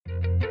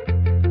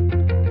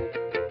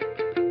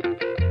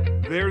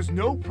There's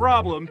no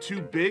problem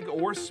too big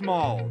or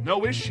small,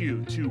 no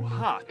issue too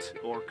hot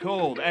or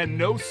cold, and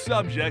no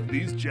subject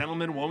these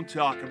gentlemen won't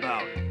talk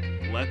about.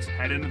 Let's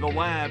head into the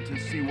lab to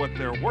see what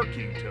they're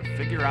working to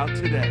figure out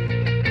today.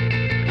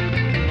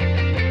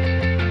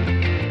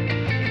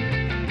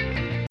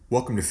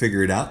 Welcome to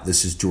Figure It Out.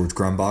 This is George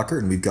Grumbacher,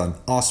 and we've got an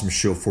awesome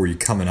show for you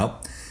coming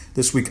up.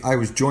 This week I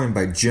was joined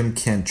by Jim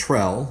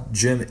Cantrell.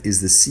 Jim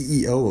is the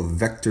CEO of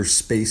Vector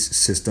Space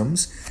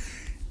Systems,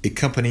 a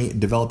company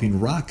developing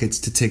rockets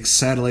to take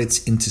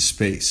satellites into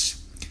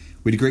space.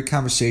 We had a great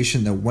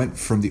conversation that went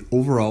from the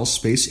overall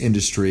space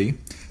industry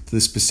to the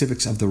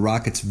specifics of the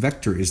rockets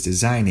Vector is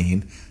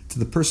designing to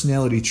the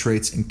personality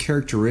traits and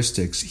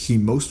characteristics he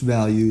most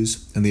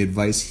values and the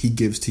advice he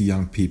gives to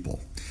young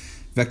people.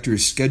 Vector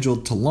is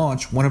scheduled to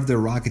launch one of their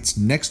rockets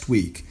next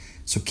week,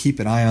 so keep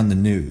an eye on the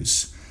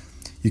news.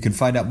 You can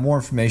find out more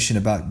information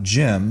about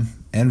Jim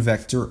and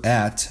Vector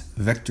at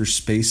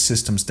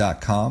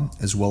vectorspacesystems.com,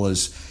 as well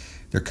as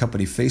their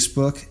company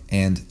Facebook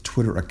and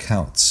Twitter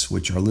accounts,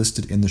 which are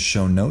listed in the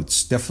show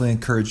notes. Definitely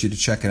encourage you to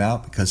check it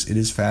out because it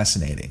is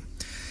fascinating.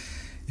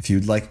 If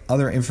you'd like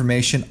other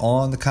information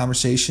on the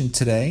conversation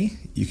today,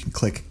 you can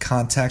click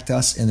Contact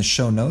Us in the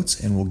show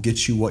notes and we'll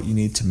get you what you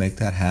need to make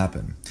that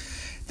happen.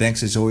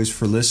 Thanks as always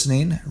for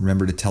listening.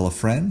 Remember to tell a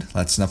friend.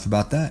 That's enough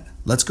about that.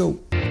 Let's go.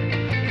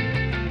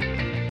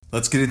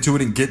 Let's get into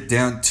it and get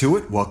down to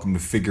it. Welcome to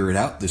Figure It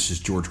Out. This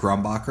is George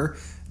Grumbacher.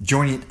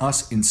 Joining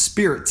us in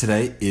spirit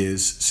today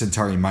is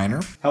Centauri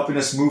Minor. Helping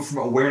us move from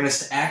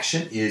awareness to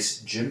action is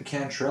Jim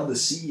Cantrell, the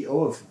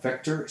CEO of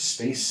Vector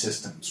Space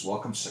Systems.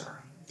 Welcome, sir.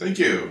 Thank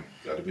you.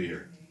 Glad to be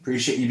here.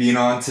 Appreciate you being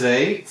on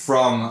today.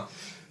 From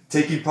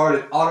taking part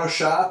at Auto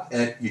Shop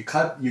at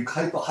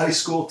Yucaipa High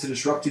School to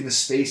disrupting the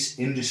space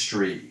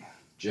industry.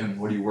 Jim,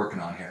 what are you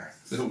working on here?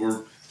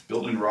 We're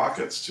building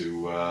rockets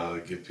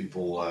to give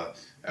people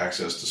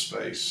access to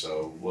space.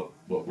 So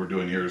what we're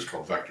doing here is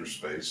called Vector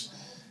Space.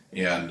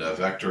 And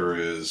Vector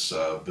is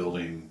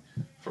building,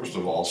 first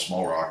of all,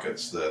 small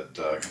rockets that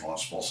can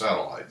launch small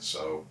satellites.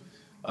 So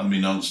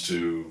unbeknownst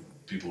to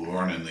people who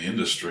aren't in the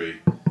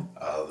industry,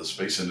 the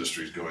space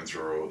industry is going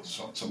through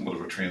somewhat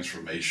of a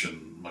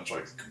transformation, much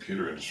like the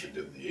computer industry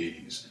did in the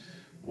 80s,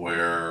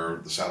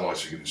 where the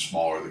satellites are getting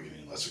smaller, they're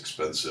getting less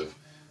expensive.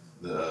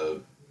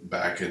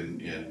 Back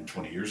in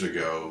 20 years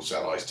ago,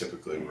 satellites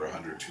typically were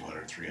 $100,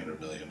 $200,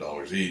 $300 million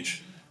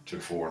each.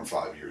 Took 4 and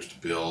 5 years to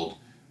build.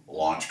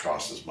 Launch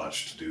costs as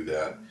much to do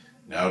that.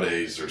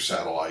 Nowadays, there are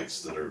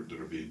satellites that are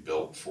being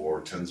built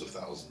for tens of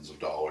thousands of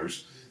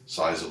dollars,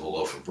 size of a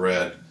loaf of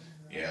bread,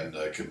 and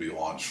could be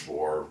launched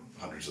for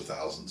hundreds of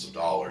thousands of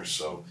dollars.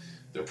 So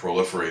they're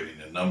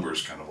proliferating in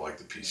numbers, kind of like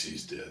the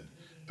PCs did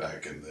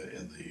back in the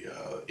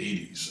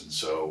 80s. And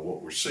so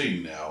what we're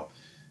seeing now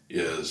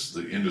is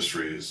the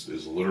industry is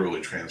literally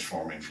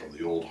transforming from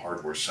the old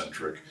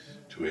hardware-centric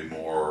to a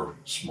more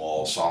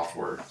small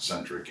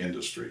software-centric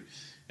industry.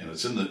 And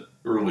it's in the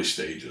early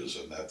stages,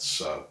 and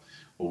that's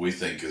what we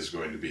think is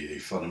going to be a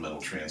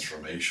fundamental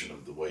transformation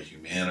of the way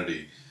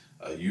humanity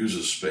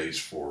uses space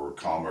for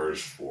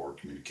commerce, for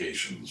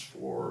communications,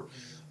 for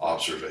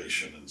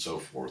observation, and so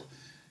forth.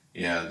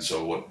 And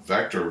so what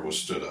Vector was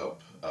stood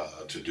up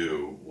to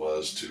do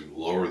was to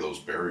lower those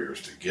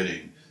barriers to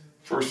getting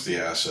first the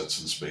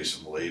assets in space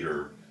and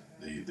later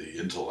the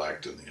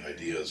intellect and the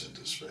ideas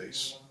into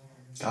space.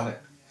 Got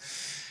it.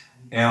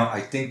 Now, I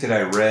think that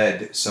I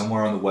read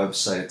somewhere on the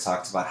website it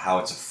talks about how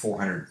it's a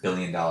 $400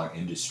 billion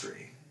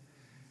industry.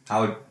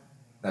 Why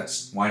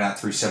not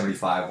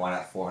 375? Why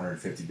not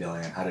 450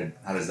 billion? How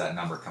does that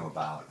number come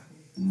about?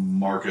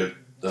 Market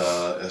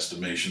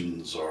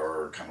estimations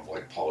are kind of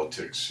like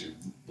politics. You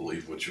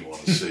believe what you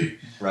want to see.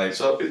 Right.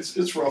 So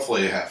it's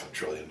roughly a $500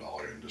 billion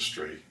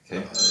industry.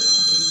 Okay.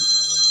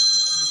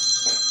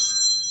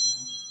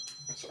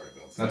 Sorry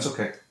about that. That's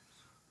okay.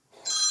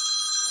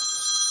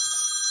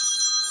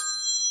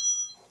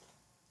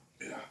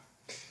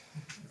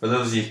 For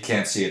those of you who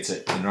can't see, it's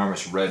an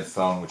enormous red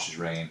phone, which is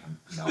rain.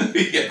 No.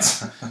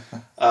 Yes.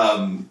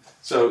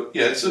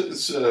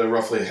 It's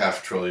roughly a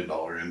 $500 billion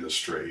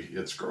industry.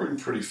 It's growing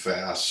pretty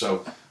fast.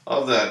 So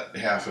of that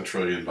 $500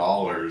 billion,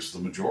 the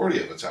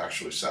majority of it's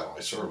actually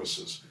satellite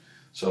services.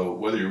 So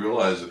whether you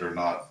realize it or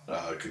not,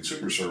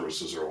 consumer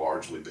services are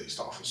largely based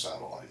off of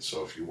satellites.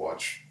 So if you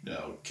watch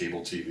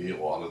cable TV,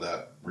 a lot of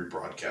that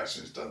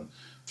rebroadcasting is done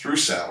through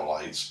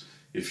satellites.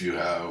 If you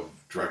have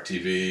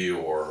DirecTV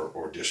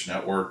or Dish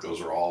Network, those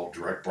are all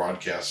direct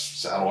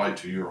broadcast satellite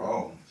to your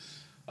home.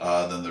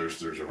 Then there's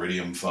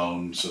Iridium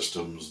phone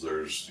systems.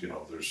 There's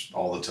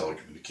all the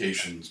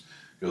telecommunications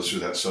goes through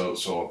that. So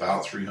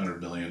about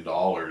 $300 million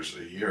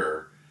a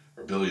year,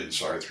 or billion,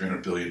 sorry,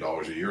 $300 billion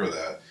a year of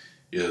that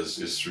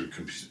is through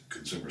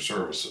consumer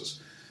services.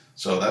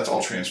 So that's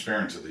all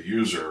transparent to the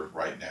user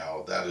right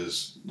now. That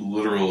is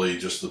literally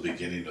just the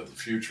beginning of the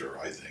future,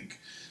 I think.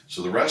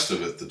 So the rest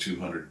of it, the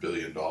 $200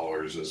 billion,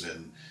 is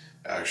in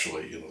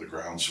actually, the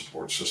ground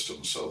support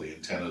systems. So the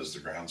antennas, the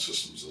ground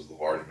systems is the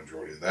large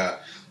majority of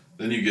that.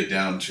 Then you get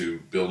down to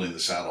building the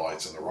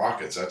satellites and the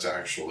rockets. That's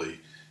actually,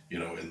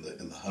 in the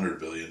 $100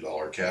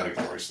 billion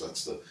category. So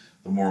that's the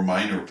more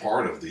minor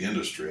part of the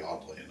industry,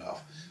 oddly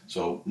enough.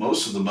 So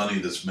most of the money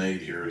that's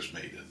made here is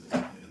made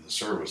in the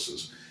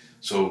services.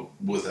 So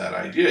with that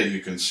idea,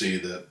 you can see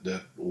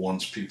that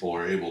once people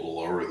are able to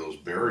lower those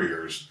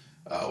barriers,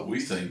 we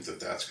think that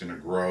that's going to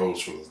grow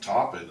sort of the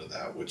top end of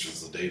that, which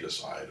is the data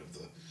side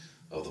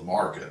of the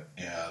market.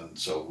 And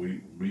so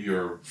we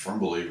are firm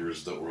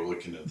believers that we're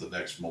looking at the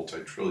next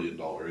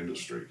multi-trillion-dollar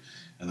industry,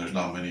 and there's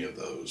not many of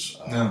those.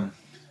 No.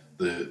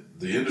 The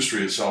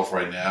industry itself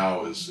right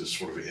now is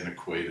sort of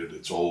antiquated.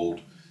 It's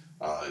old.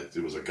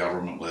 It was a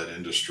government-led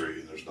industry,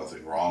 and there's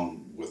nothing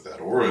wrong with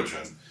that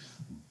origin.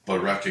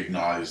 But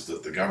recognize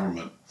that the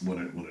government,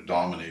 when it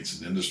dominates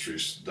an industry,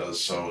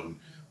 does so in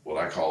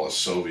what I call a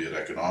Soviet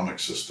economic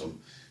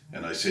system.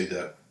 And I say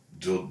that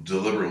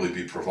deliberately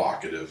be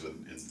provocative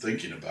in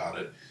thinking about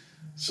it.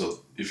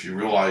 So if you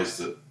realize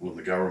that when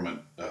the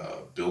government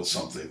builds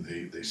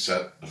something, they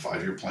set a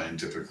 5-year plan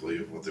typically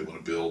of what they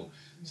want to build,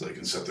 so they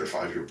can set their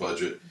 5-year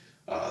budget.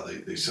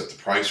 They set the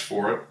price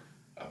for it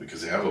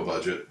because they have a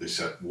budget. They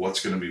set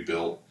what's going to be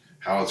built,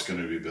 how it's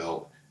going to be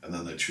built, and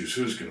then they choose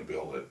who's going to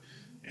build it.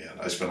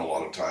 And I spent a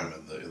lot of time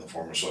in the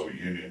former Soviet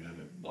Union,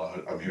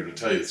 and I'm here to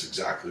tell you it's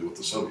exactly what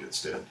the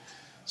Soviets did.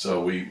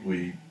 So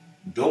we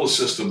built a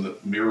system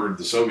that mirrored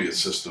the Soviet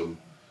system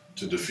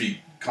to defeat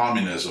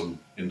communism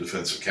in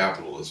defense of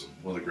capitalism,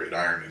 one of the great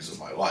ironies of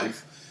my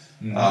life.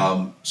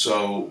 Mm-hmm.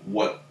 So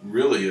what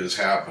really is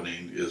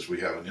happening is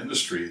we have an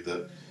industry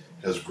that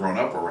has grown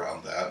up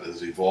around that,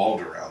 has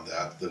evolved around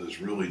that is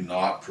really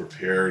not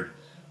prepared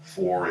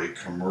for a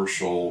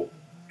commercial,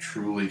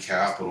 truly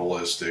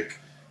capitalistic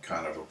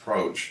kind of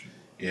approach.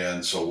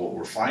 And so what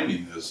we're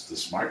finding is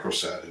this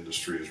microsat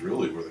industry is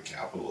really where the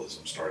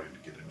capitalism is starting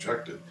to get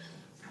injected,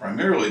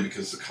 primarily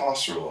because the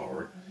costs are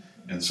lower,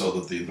 and so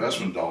that the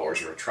investment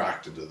dollars are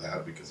attracted to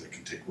that because they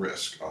can take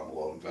risk on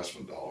low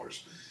investment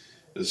dollars.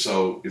 And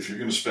so if you're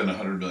going to spend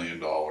 $100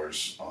 million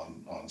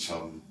on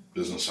some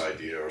business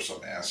idea or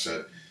some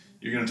asset,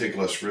 you're going to take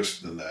less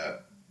risk than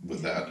that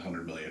with that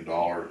 $100 million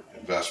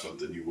investment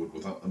than you would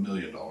with $1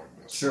 million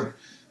investment. Sure.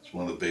 It's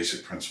one of the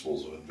basic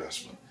principles of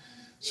investment.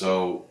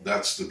 So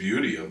that's the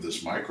beauty of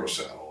this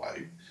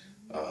microsatellite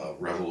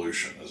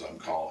revolution, as I'm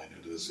calling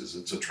it, is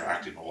it's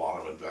attracting a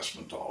lot of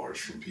investment dollars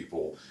from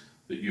people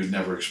that you'd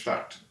never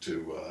expect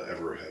to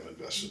ever have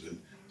invested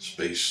in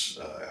space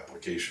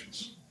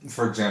applications.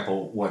 For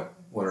example, what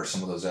are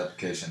some of those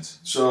applications?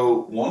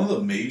 So one of the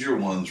major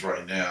ones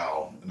right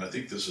now, and I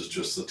think this is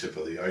just the tip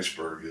of the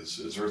iceberg,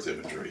 is Earth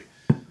imagery.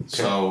 Okay.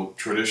 So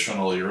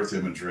traditionally, Earth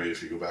imagery,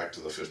 if you go back to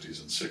the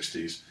 50s and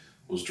 60s,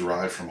 was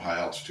derived from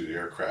high-altitude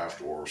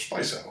aircraft or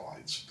spy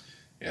satellites.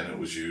 And it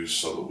was used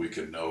so that we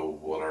could know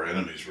what our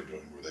enemies were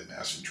doing. Were they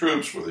massing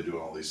troops? Were they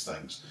doing all these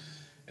things?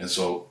 And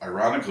so,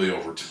 ironically,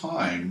 over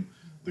time,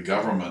 the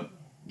government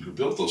who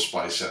built those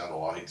spy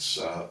satellites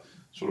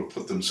sort of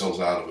put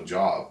themselves out of a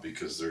job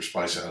because their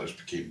spy satellites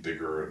became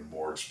bigger and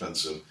more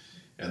expensive.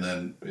 And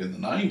then in the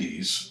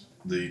 90s,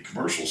 the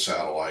commercial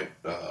satellite,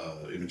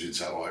 imaging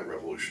satellite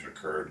revolution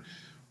occurred,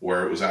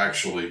 where it was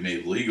actually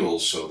made legal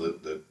so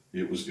that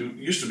it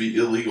used to be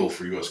illegal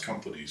for U.S.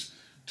 companies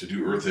to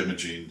do Earth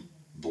imaging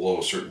below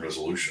a certain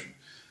resolution.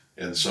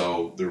 And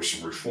so there were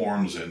some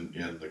reforms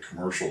in the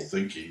commercial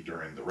thinking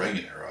during the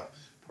Reagan era,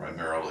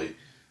 primarily,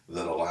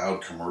 that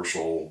allowed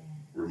commercial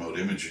remote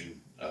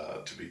imaging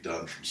to be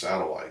done from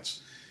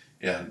satellites.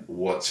 And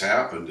what's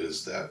happened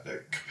is that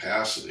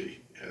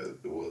capacity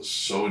was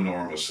so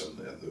enormous and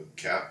the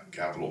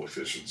capital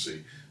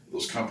efficiency of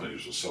those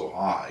companies was so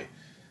high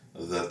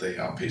that they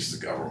outpaced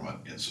the government.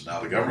 And so now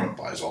the government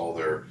buys all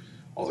their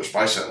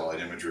spy satellite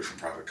imagery from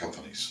private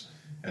companies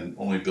and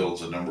only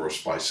builds a number of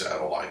spy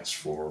satellites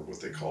for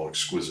what they call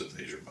exquisite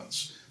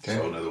measurements. Okay.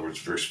 So in other words,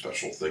 very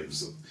special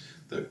things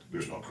that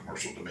there's no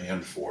commercial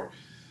demand for.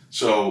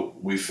 So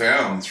we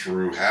found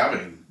through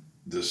having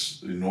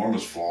this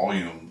enormous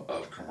volume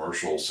of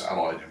commercial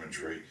satellite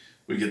imagery,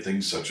 we get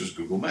things such as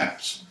Google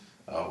Maps.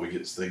 We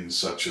get things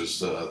such as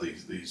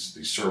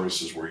these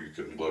services where you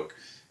can look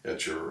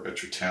at your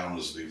town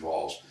as it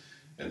evolves.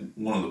 And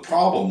one of the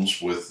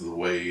problems with the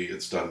way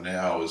it's done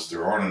now is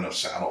there aren't enough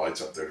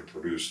satellites up there to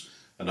produce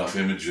enough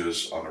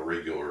images on a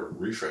regular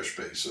refresh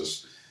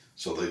basis,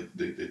 so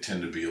they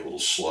tend to be a little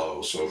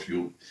slow. So if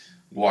you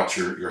watch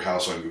your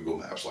house on Google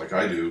Maps like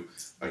I do,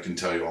 I can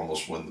tell you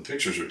almost when the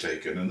pictures are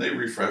taken, and they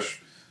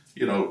refresh,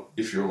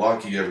 if you're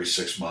lucky, every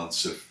 6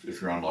 months,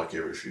 if you're unlucky,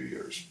 every few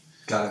years.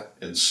 Got it.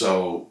 And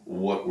so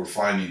what we're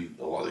finding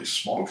a lot of these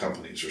small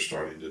companies are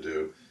starting to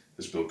do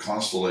is build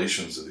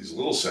constellations of these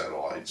little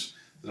satellites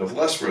that have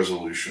less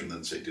resolution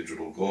than, say,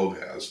 Digital Globe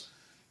has,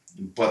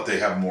 but they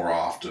have more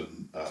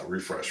often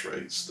refresh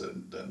rates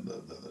than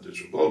the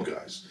Digital Globe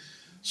guys.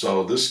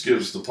 So this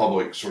gives the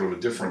public sort of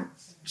a different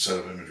set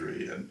of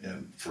imagery.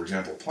 And for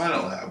example,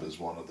 Planet Lab is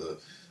one of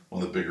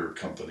the bigger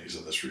companies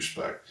in this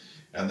respect.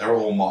 And their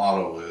whole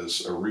motto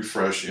is a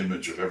refresh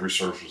image of every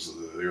surface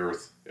of the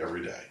Earth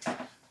every day.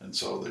 And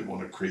so they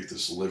want to create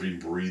this living,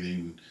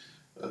 breathing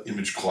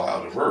image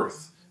cloud of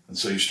Earth. And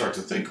so you start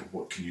to think of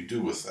what can you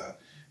do with that.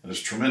 And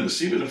it's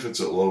tremendous. Even if it's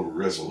at low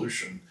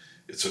resolution,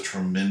 it's a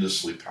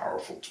tremendously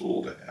powerful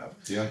tool to have.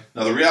 Yeah.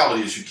 Now, the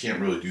reality is you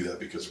can't really do that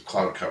because of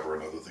cloud cover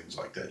and other things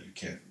like that. You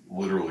can't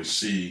literally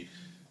see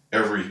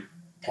every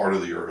part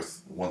of the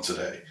Earth once a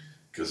day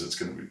because it's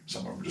going to be,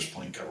 some of them are just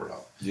plain covered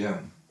up. Yeah.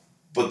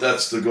 But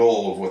that's the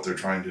goal of what they're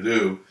trying to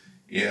do.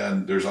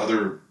 And there's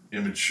other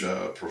image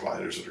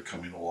providers that are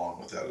coming along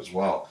with that as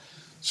well.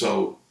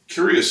 So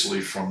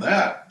curiously, from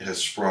that has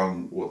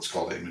sprung what's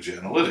called image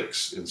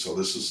analytics. And so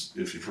this is,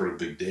 if you've heard of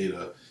big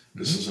data,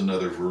 this is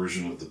another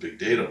version of the big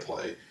data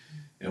play.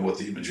 And what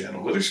the image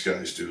analytics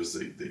guys do is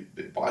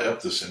they buy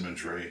up this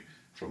imagery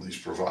from these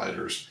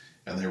providers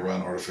and they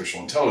run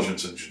artificial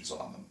intelligence engines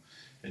on them.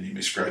 And you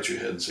may scratch your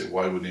head and say,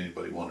 why would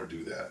anybody want to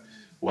do that?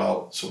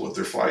 Well, so what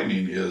they're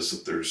finding is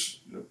that there's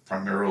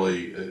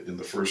primarily in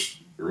the first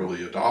early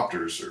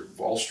adopters are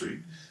Wall Street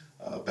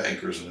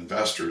bankers and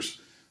investors.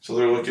 So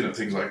they're looking at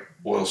things like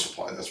oil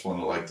supply. That's one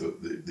of like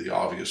the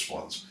obvious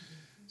ones.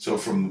 So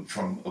from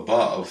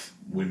above,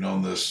 we've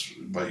known this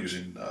by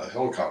using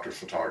helicopter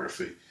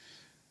photography.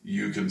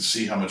 You can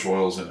see how much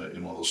oil is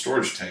in one of those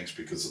storage tanks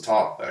because the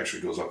top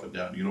actually goes up and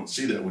down. You don't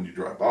see that when you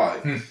drive by.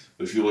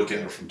 But if you look at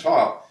it from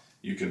top,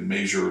 you can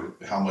measure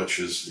how much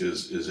is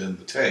in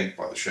the tank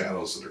by the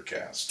shadows that are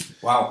cast.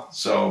 Wow.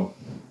 So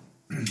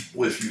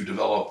if you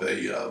develop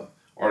a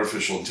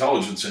artificial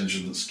intelligence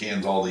engine that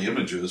scans all the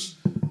images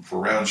for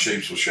round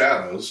shapes with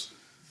shadows,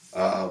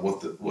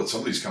 what some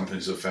of these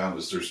companies have found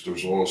is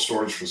there's oil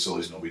storage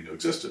facilities nobody knew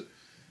existed.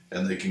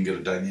 And they can get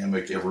a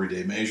dynamic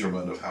everyday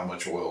measurement of how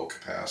much oil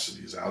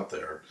capacity is out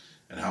there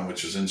and how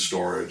much is in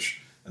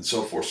storage and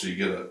so forth. So you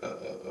get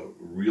a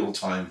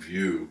real-time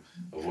view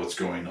of what's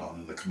going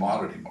on in the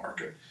commodity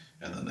market,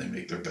 and then they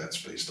make their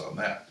bets based on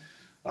that.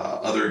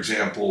 Other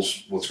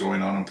examples, what's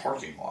going on in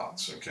parking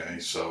lots, okay?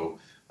 So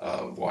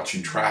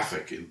watching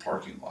traffic in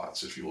parking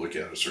lots. If you look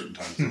at it certain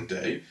times of the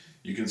day,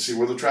 you can see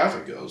where the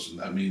traffic goes, and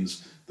that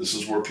means this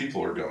is where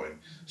people are going.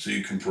 So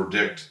you can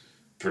predict,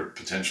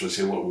 potentially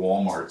say what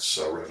Walmart's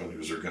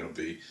revenues are going to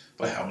be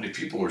by how many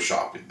people are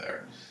shopping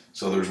there.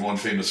 So there's one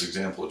famous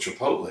example at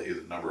Chipotle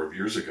a number of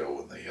years ago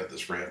when they had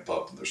this ramp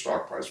up and their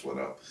stock price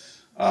went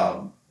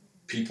up.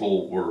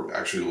 People were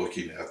actually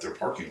looking at their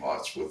parking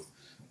lots with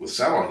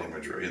satellite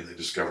imagery, and they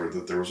discovered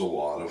that there was a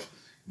lot of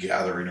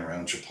gathering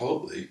around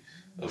Chipotle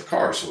of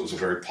cars. So it was a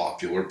very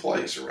popular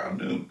place around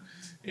noon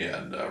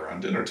and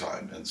around dinner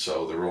time. And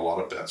so there were a lot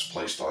of bets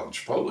placed on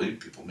Chipotle.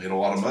 People made a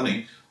lot of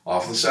money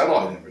off the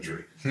satellite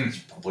imagery. It's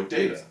public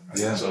data. Right?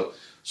 Yeah.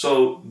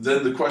 So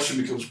then the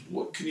question becomes,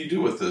 what can you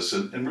do with this?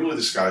 And really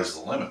the sky's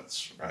the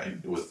limits,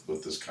 right,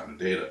 with this kind of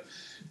data.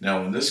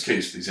 Now, in this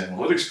case, these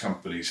analytics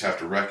companies have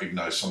to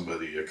recognize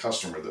a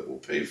customer that will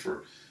pay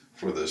for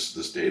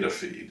this data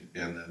feed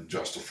and then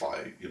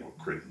justify,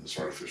 creating this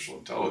artificial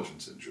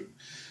intelligence engine.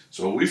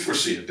 So we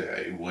foresee a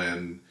day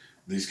when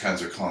these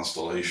kinds of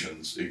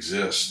constellations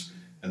exist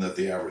and that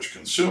the average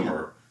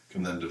consumer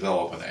can then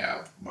develop an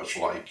app, much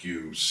like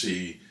you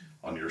see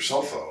on your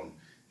cell phone,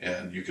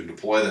 and you can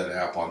deploy that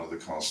app onto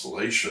the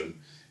constellation,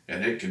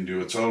 and it can do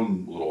its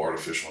own little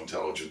artificial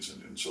intelligence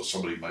engine. So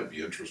somebody might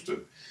be interested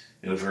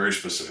in a very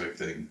specific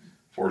thing,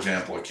 for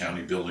example, a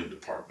county building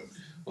department.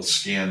 Let's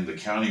scan the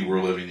county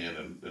we're living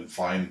in and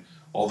find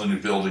all the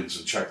new buildings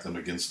and check them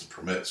against the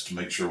permits to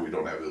make sure we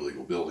don't have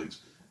illegal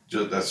buildings.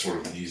 That's sort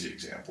of an easy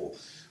example.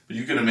 But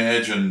you can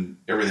imagine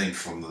everything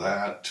from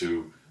that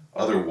to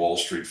other Wall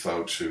Street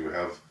folks who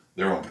have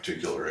their own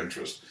particular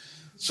interest.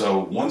 So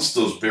once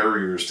those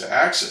barriers to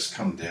access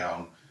come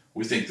down,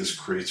 we think this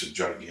creates a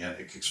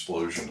gigantic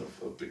explosion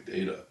of big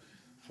data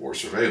for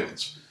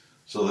surveillance.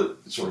 So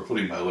that, sort of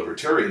putting my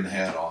libertarian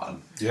hat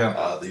on,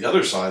 the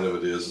other side of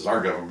it is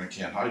our government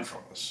can't hide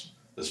from us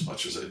as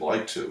much as they'd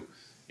like to,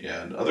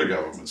 and other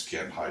governments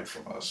can't hide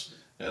from us,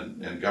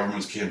 and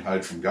governments can't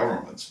hide from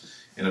governments.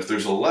 And if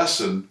there's a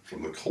lesson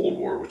from the Cold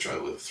War, which I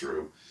lived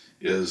through,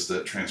 is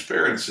that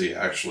transparency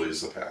actually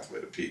is the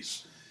pathway to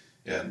peace.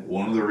 And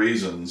one of the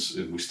reasons,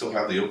 and we still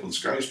have the Open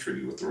Skies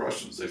Treaty with the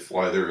Russians, they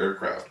fly their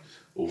aircraft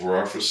over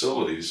our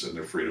facilities and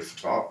they're free to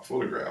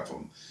photograph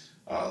them.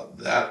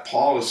 That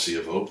policy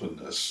of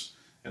openness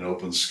and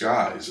open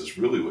skies is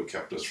really what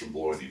kept us from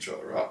blowing each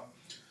other up.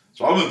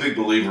 So I'm a big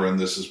believer in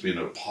this as being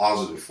a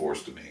positive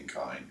force to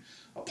mankind,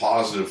 a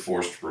positive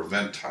force to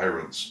prevent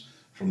tyrants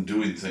from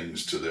doing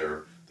things to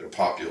their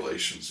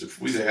populations.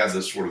 If we'd had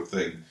this sort of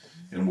thing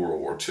in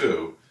World War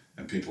II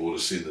and people would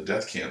have seen the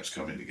death camps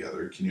coming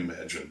together, can you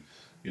imagine,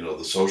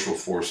 the social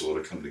force that would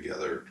have come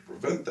together to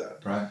prevent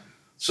that? Right.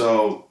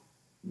 So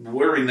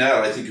wearing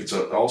that, I think it's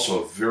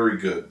also a very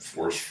good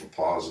force for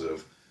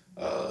positive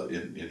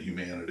in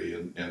humanity.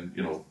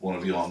 And one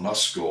of Elon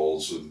Musk's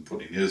goals in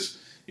putting his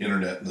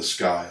internet in the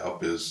sky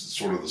up is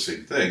sort of the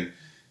same thing.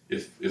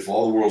 If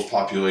all the world's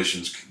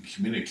populations can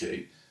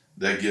communicate,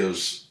 that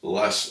gives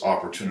less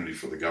opportunity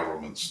for the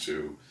governments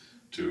to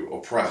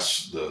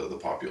oppress the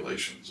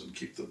populations and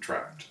keep them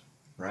trapped.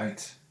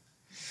 Right.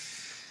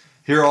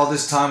 Here all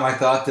this time I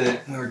thought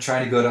that we were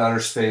trying to go to outer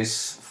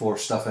space for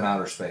stuff in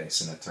outer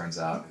space, and it turns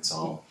out it's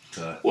all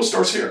Well, it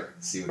starts here.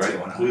 See what's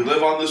going on. We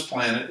live on this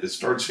planet. It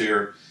starts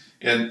here.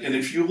 And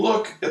if you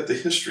look at the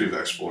history of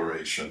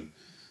exploration,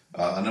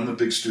 and I'm a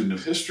big student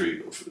of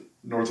history,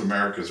 North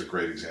America is a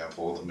great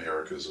example of the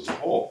Americas as a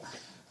whole.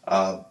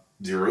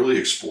 The early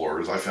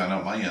explorers, I found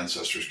out my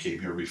ancestors came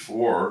here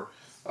before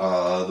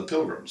the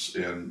Pilgrims.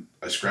 And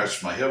I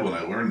scratched my head when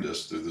I learned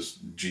this through this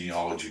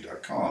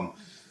genealogy.com.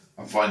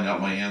 I'm finding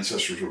out my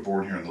ancestors were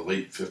born here in the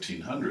late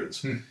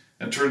 1500s. And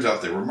it turns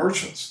out they were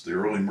merchants. The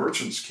early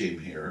merchants came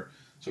here.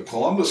 So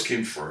Columbus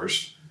came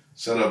first,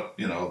 set up,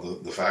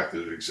 the fact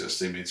that it exists.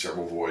 They made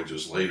several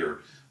voyages later.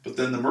 But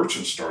then the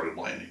merchants started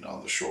landing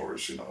on the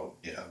shores,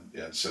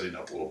 and setting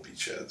up little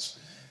beachheads.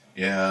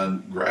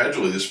 And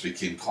gradually this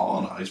became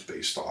colonized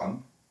based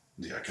on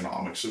the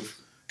economics of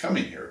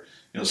coming here.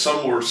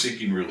 Some were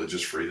seeking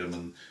religious freedom,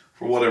 and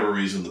for whatever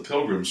reason, the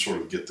Pilgrims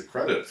sort of get the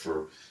credit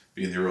for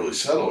being the early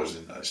settlers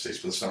in the United States,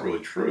 but that's not really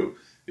true.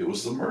 It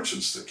was the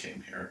merchants that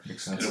came here.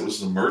 Makes sense. And it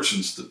was the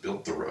merchants that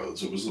built the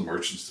roads. It was the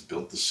merchants that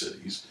built the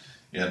cities.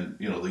 And,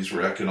 these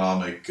were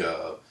economic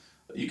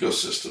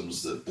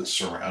ecosystems that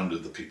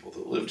surrounded the people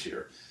that lived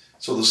here.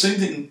 So the same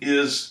thing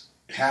is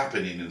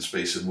happening in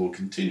space and will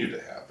continue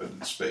to happen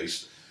in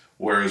space,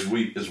 whereas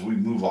as we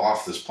move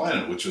off this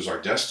planet, which is our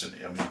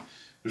destiny. I mean,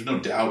 there's no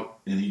doubt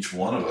in each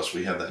one of us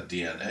we have that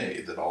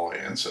DNA that all our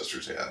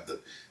ancestors had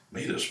that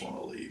made us want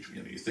to leave.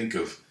 You think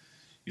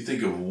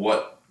of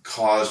what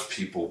caused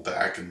people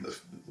back in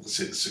let's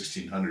say the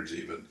 1600s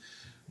even,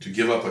 to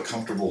give up a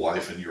comfortable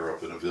life in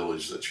Europe in a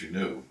village that you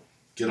knew,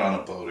 get on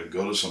a boat and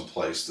go to some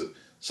place that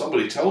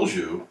somebody tells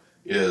you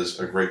is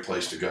a great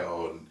place to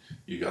go, and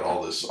you got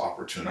all this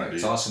opportunity. Right,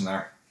 it's awesome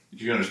there.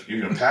 You're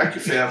gonna pack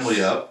your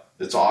family up.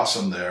 It's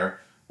awesome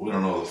there. We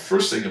don't know the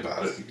first thing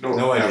about it. You don't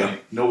No have idea.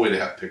 no way to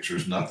have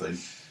pictures, nothing.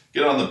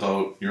 Get on the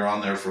boat. You're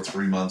on there for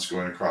 3 months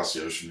going across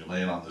the ocean. You're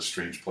laying on this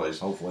strange place.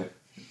 Hopefully.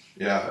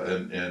 Yeah,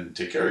 and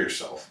take care of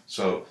yourself.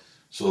 So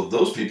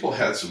those people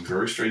had some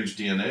very strange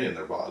DNA in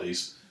their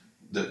bodies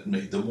that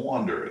made them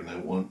wander,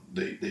 and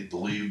they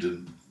believed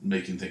in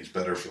making things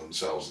better for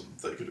themselves and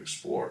they could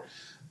explore.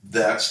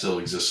 That still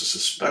exists,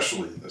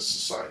 especially in this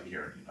society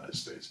here in the United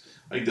States.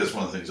 I think that's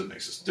one of the things that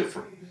makes us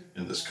different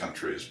in this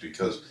country, is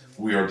because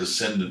we are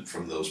descendant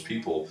from those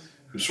people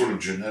who sort of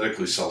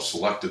genetically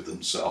self-selected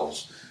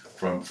themselves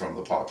from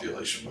the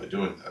population by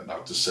doing that.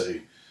 Not to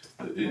say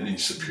any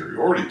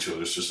superiority to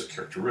it, it's just a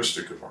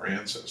characteristic of our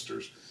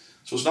ancestors.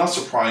 So it's not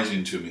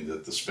surprising to me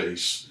that the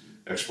space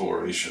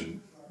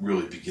exploration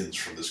really begins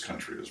from this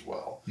country as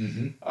well.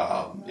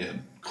 Mm-hmm.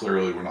 And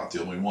clearly we're not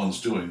the only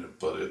ones doing it,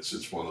 but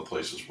it's one of the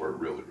places where it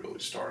really, really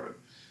started,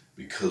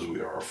 because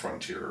we are a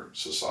frontier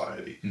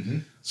society. Mm-hmm.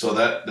 So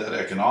that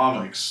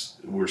economics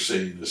we're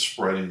seeing is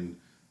spreading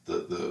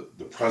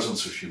the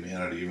presence of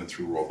humanity, even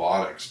through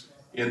robotics,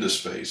 into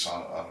space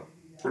on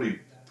a pretty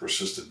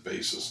persistent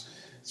basis.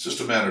 It's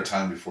just a matter of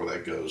time before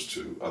that goes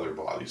to other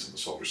bodies in the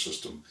solar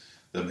system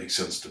that make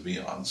sense to be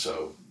on.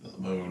 So the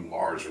Moon,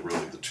 Mars are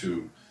really the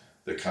two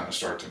that kind of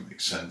start to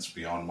make sense.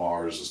 Beyond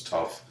Mars is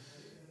tough.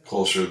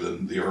 Closer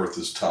than the Earth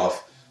is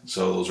tough.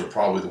 So those are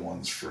probably the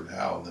ones for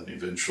now. And then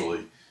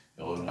eventually,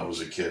 when I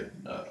was a kid,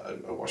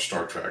 I watched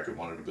Star Trek and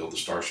wanted to build the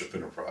Starship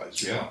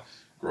Enterprise. Yeah.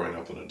 Growing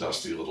up in a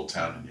dusty little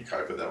town in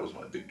Yucaipa, that was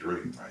my big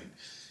dream, right?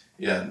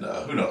 And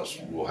who knows?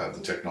 We'll have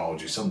the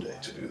technology someday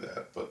to do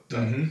that. But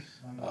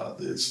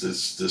it's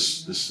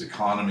this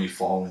economy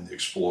following the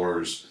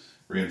explorers,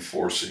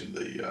 reinforcing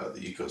the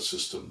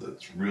ecosystem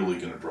that's really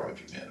going to drive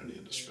humanity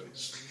into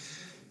space.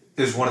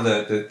 There's one of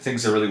the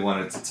things I really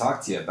wanted to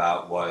talk to you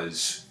about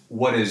was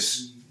what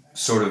is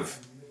sort of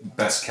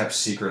best kept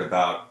secret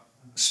about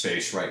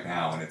space right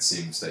now, and it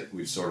seems that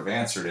we've sort of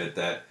answered it,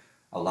 that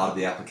a lot of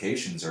the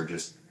applications are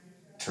just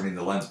turning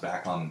the lens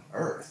back on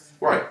Earth.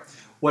 Right.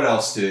 What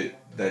else do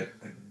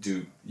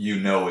you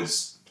know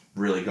is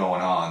really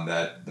going on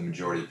that the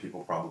majority of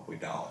people probably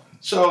don't?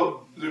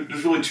 So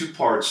there's really two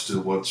parts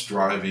to what's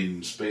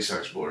driving space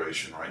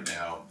exploration right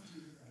now.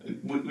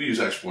 We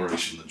use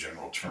exploration in the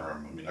general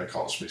term. I mean, I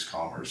call it space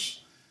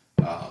commerce.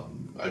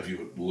 I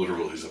view it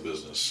literally as a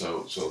business.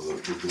 So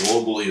the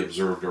globally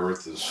observed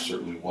Earth is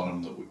certainly one of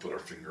them that we put our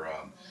finger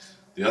on.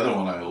 The other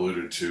one I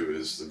alluded to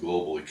is the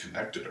globally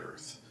connected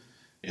Earth.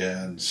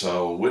 And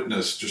so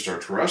witness just our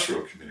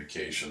terrestrial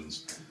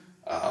communications.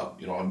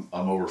 I'm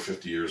over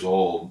 50 years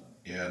old,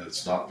 and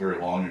it's not very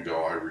long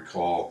ago I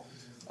recall,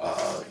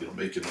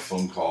 making a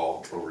phone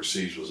call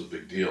overseas was a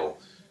big deal.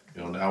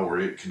 Now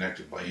we're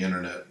connected by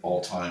internet all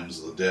times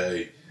of the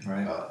day.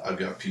 Right. I've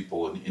got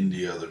people in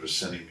India that are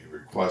sending me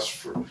requests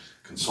for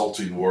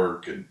consulting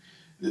work, and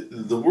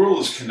the world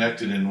is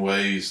connected in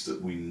ways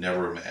that we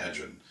never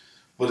imagined.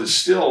 But it's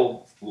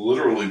still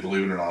literally,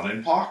 believe it or not,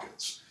 in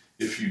pockets.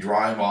 If you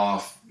drive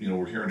off,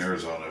 we're here in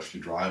Arizona, if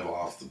you drive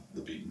off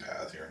the beaten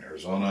path here in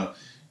Arizona,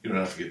 you don't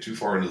have to get too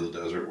far into the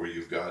desert where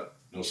you've got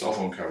no cell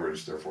phone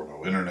coverage, therefore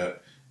no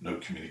internet, no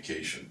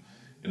communication.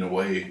 In a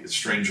way, it's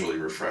strangely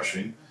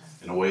refreshing.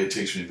 In a way, it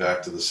takes me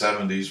back to the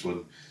 70s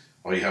when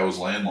all you had was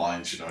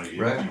landlines.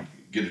 Right.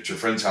 get at your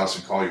friend's house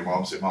and call your mom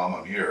and say, Mom,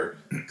 I'm here.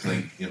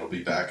 Clink,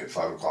 be back at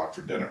 5 o'clock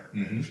for dinner.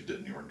 And if you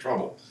didn't, you were in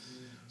trouble.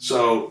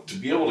 So to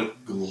be able to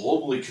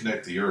globally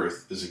connect the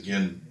Earth is,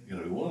 again,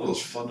 one of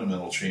those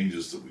fundamental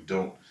changes that we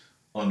don't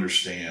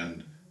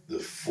understand the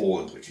full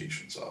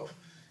implications of.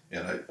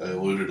 And I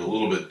alluded a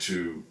little bit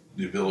to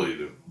the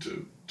ability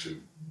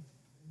to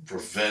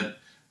prevent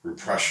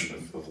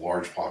repression of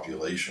large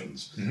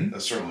populations.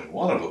 That's certainly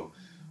one of them.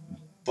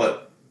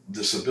 But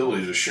this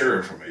ability to share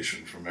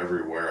information from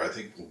everywhere, I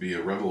think, will be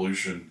a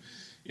revolution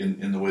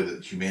in the way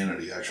that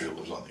humanity actually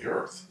lives on the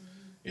Earth.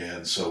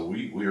 And so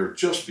we are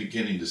just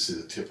beginning to see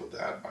the tip of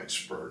that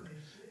iceberg.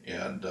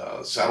 And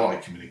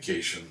satellite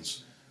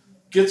communications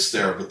gets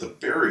there, but the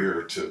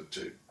barrier to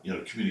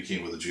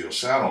communicating with a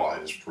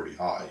geosatellite is pretty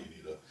high.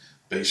 You need a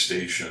base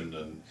station,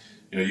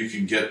 and you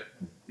can get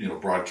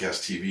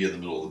broadcast TV in the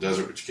middle of the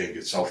desert, but you can't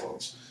get cell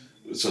phones.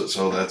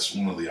 So that's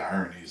one of the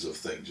ironies of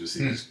things. You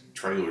see these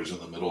trailers in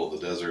the middle of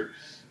the desert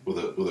with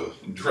a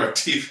direct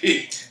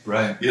TV,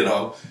 right?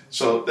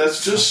 So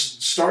that's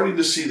just starting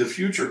to see the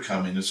future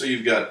coming. And so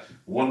you've got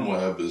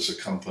OneWeb is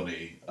a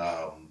company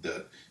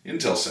that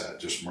Intelsat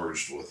just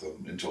merged with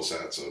them.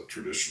 Intelsat's a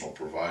traditional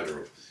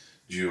provider of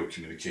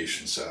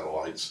geocommunication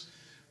satellites.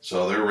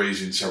 So they're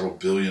raising several $1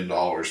 billion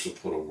to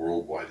put a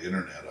worldwide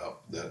internet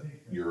up that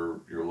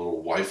your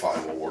little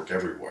Wi-Fi will work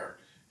everywhere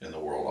in the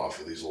world off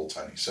of these little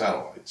tiny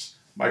satellites,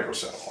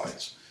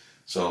 microsatellites.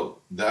 So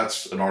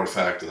that's an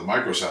artifact of the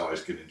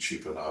microsatellites getting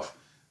cheap enough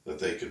that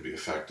they can be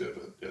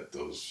effective at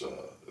those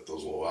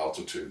low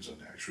altitudes and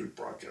actually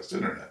broadcast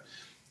internet.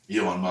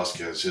 Elon Musk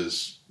has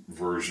his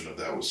version of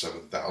that with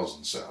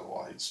 7,000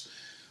 satellites.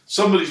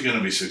 Somebody's going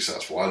to be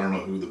successful. I don't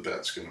know who the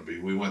bet's going to be.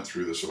 We went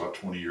through this about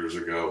 20 years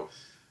ago.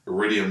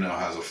 Iridium now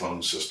has a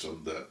phone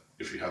system that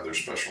if you have their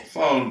special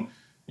phone,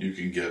 you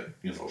can get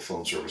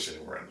phone service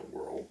anywhere in the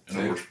world, and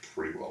it works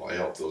pretty well. I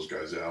helped those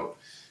guys out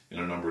in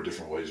a number of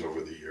different ways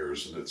over the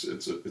years, and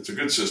it's a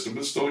good system.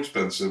 It's still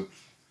expensive.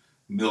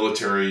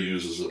 Military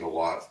uses it a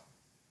lot,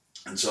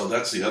 and so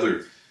that's the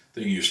other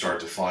thing you start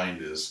to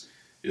find is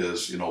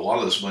a lot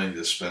of this money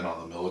that's spent on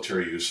the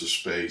military use of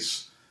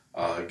space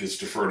gets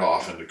deferred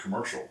off into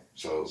commercial.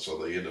 So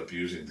they end up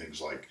using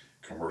things like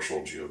commercial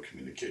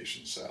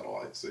geocommunication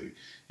satellites. They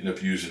end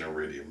up using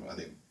Iridium. I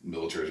think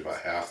military is about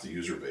half the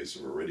user base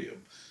of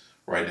Iridium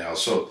right now.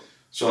 So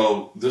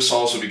this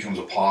also becomes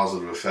a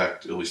positive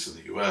effect, at least in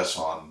the U.S.,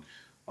 on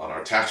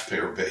our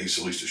taxpayer base.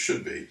 At least it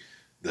should be.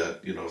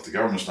 That if the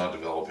government's not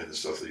developing the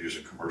stuff they're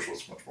using commercial,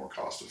 it's much more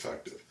cost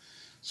effective.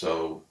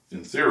 So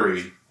in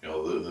theory,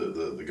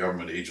 the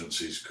government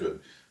agencies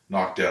could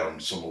knock down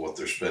some of what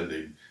they're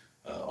spending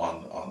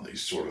on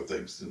these sort of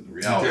things. And the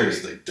reality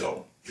is they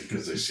don't,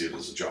 because they see it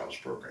as a jobs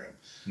program.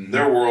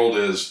 Their world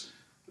is,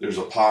 there's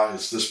a pie,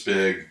 it's this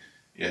big,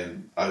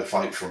 and I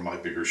fight for my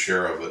bigger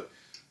share of it.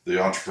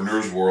 The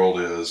entrepreneur's world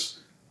is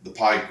the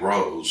pie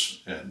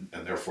grows, and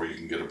therefore you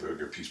can get a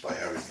bigger piece by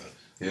having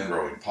the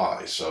growing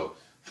pie. So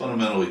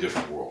fundamentally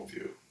different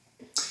worldview.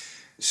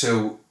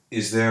 So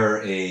is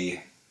there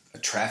a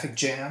traffic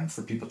jam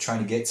for people trying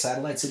to get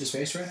satellites into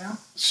space right now?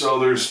 So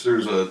there's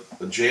a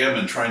jam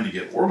in trying to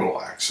get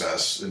orbital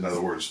access, in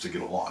other words, to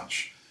get a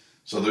launch.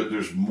 So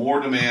there's more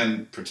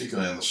demand,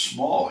 particularly on the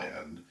small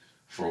end,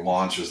 for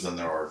launches than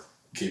there are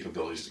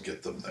capabilities to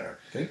get them there.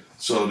 Okay.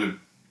 So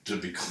to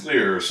be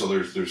clear, so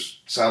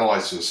there's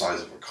satellites the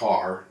size of a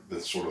car,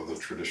 that's sort of the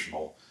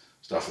traditional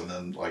stuff, and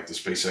then like the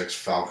SpaceX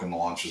Falcon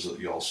launches that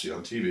you all see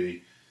on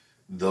TV,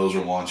 those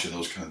are launching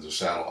those kinds of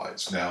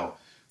satellites. Now,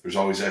 there's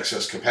always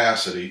excess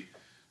capacity,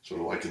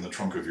 sort of like in the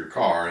trunk of your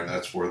car, and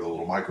that's where the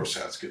little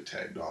microsats get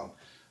tagged on.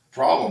 The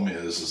problem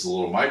is the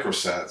little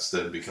microsats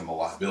then become a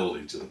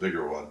liability to the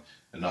bigger one,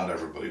 and not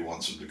everybody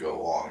wants them to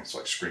go along. It's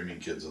like screaming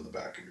kids in the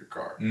back of your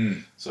car.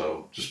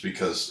 So just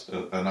because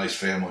a nice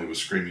family with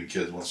screaming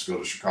kids wants to go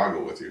to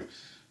Chicago with you,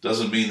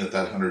 doesn't mean that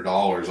 $100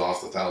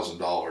 off the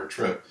 $1,000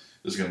 trip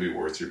is going to be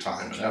worth your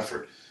time and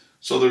effort.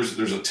 So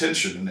there's a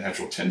tension, a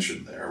natural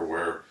tension there,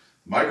 where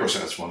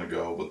microsats want to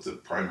go, but the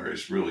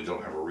primaries really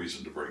don't have a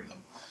reason to bring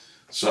them.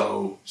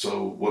 So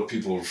what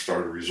people have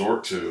started to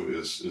resort to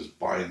is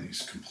buying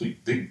these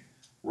complete big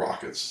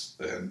rockets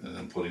and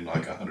then putting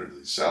like 100 of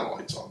these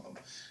satellites on them.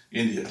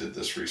 India did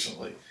this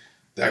recently.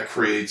 That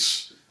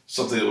creates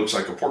something that looks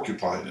like a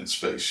porcupine in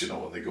space.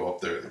 When they go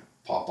up there, they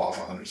pop off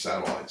 100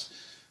 satellites.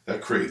 That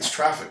creates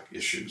traffic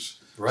issues.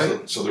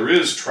 Right. So there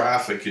is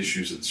traffic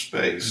issues in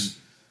space.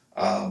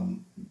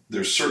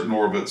 There's certain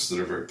orbits that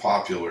are very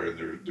popular,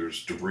 and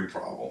there's debris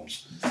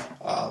problems.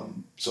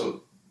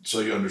 So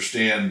you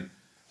understand,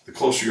 the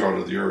closer you are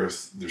to the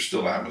Earth, there's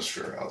still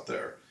atmosphere out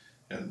there,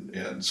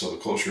 and so the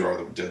closer you are,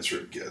 the denser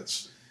it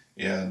gets,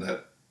 and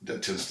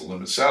that tends to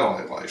limit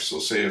satellite life. So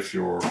say if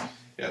you're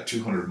at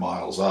 200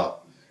 miles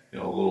up, a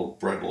little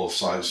bread loaf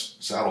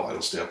sized satellite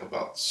will stay up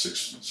about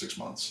six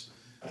months.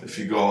 If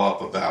you go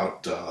up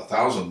about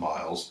 1,000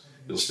 miles,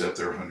 it'll stay up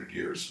there 100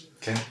 years.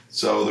 Okay.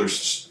 So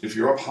if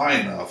you're up high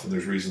enough, and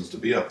there's reasons to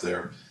be up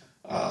there,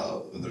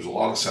 and there's a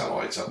lot of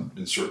satellites up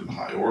in certain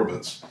high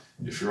orbits,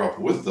 if you're up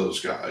with those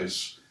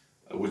guys,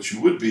 which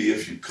you would be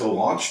if you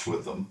co-launched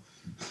with them.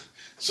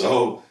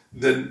 So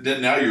then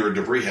now you're a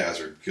debris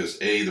hazard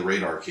because A, the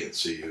radar can't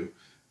see you.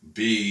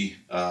 B,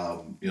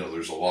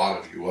 there's a lot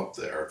of you up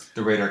there.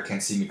 The radar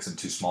can't see me because I'm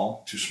too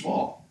small? Too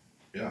small.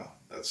 Yeah,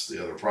 that's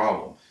the other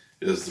problem.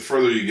 Is the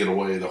further you get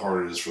away, the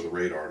harder it is for the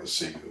radar to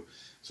see you.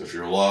 So if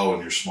you're low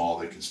and you're small,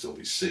 they can still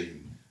be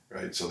seen,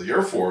 right? So the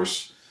Air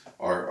Force,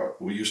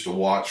 we used to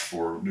watch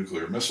for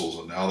nuclear missiles,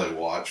 and now they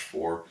watch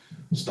for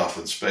stuff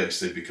in space.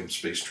 They become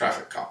space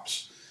traffic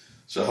cops.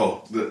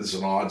 So it's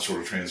an odd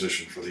sort of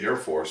transition for the Air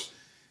Force.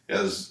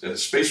 As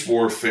space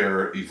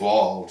warfare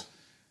evolved,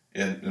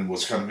 and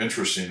what's kind of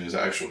interesting is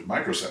actually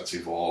microsats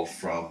evolved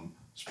from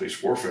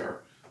space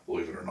warfare,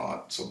 believe it or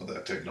not. Some of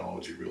that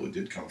technology really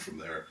did come from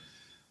there.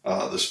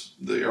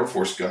 The Air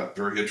Force got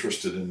very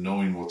interested in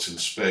knowing what's in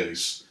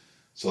space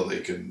so they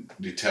can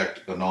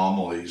detect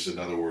anomalies. In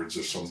other words,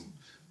 if some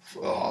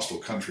hostile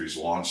countries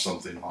launch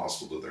something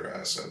hostile to their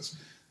assets,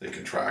 they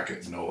can track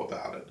it and know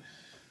about it.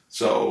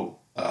 So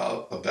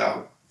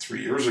about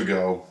 3 years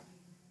ago,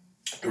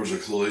 there was a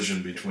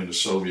collision between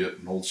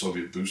an old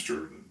Soviet booster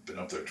that had been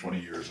up there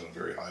 20 years in a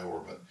very high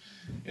orbit,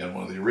 and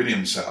one of the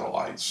Iridium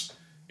satellites.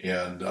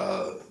 And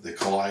they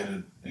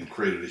collided and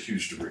created a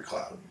huge debris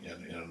cloud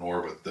in an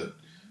orbit that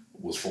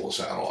was full of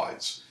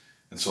satellites.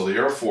 And so the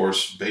Air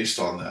Force, based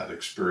on that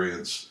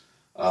experience,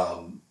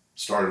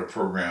 started a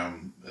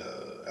program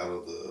out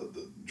of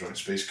the Joint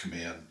Space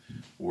Command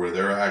where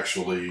they're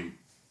actually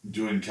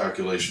doing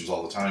calculations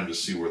all the time to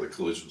see where the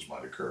collisions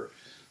might occur.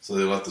 So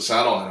they let the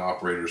satellite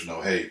operators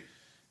know, hey,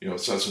 at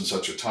such and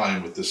such a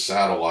time with this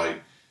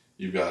satellite,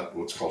 you've got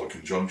what's called a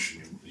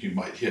conjunction. You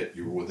might hit.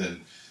 You're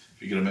within,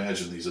 if you can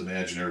imagine these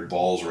imaginary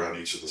balls around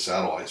each of the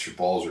satellites, your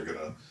balls are going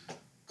to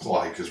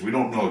collide because we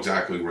don't know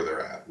exactly where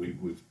they're at.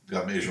 We've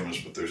got measurements,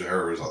 but there's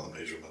errors on the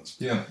measurements.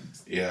 Yeah.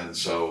 And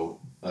so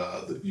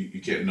you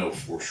can't know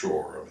for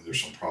sure. I mean,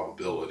 there's some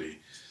probability.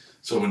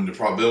 So when the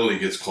probability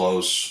gets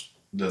close,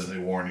 then they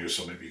warn you,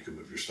 so maybe you can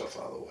move your stuff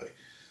out of the way.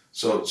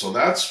 So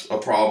that's a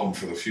problem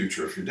for the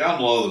future. If you're down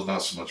low, there's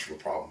not so much of a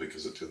problem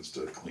because it tends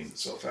to clean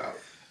itself out.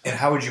 And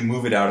how would you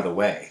move it out of the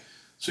way?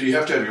 So you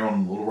have to have your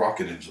own little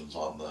rocket engines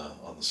on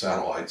the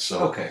satellites.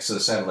 So okay, so the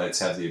satellites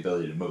have the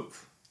ability to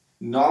move.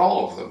 Not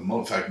all of them.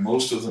 In fact,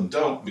 most of them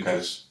don't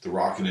because the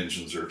rocket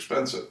engines are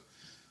expensive.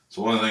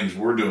 So one of the things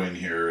we're doing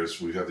here is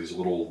we have these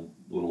little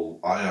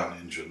ion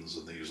engines,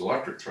 and they use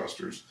electric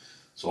thrusters.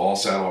 So all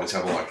satellites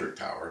have electric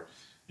power.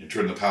 You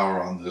turn the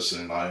power on this,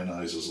 and it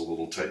ionizes a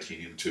little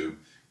titanium tube,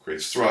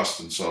 creates thrust.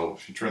 And so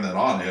if you turn that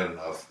on ahead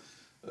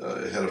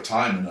of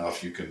time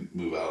enough, you can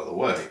move out of the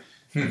way.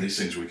 And these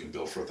things we can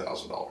build for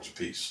 $1,000 a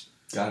piece.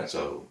 Got it.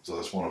 So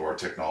that's one of our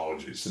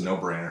technologies. It's a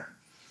no-brainer.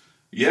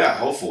 Yeah,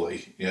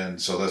 hopefully. And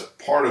so that's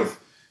part of,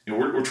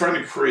 we're trying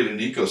to create an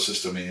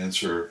ecosystem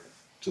answer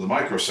to the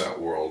microsat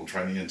world and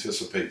trying to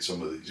anticipate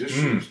some of these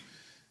issues.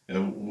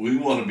 And we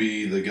want to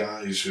be the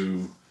guys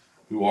who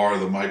are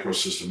the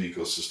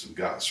ecosystem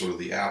guys, sort of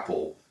the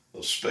Apple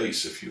of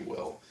space, if you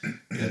will.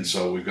 And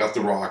so we've got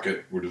the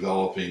rocket. We're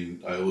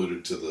developing, I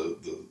alluded to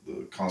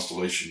the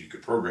constellation you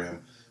could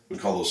program. We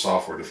call those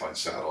software-defined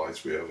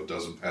satellites. We have a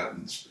dozen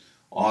patents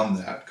on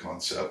that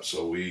concept.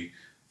 So we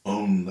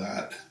own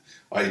that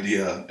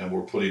idea, and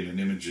we're putting an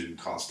imaging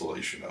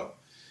constellation up.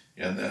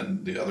 And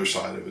then the other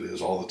side of it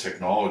is all the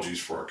technologies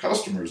for our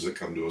customers that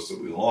come to us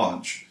that we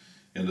launch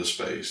into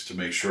space to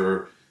make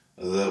sure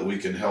that we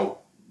can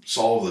help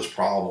solve this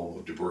problem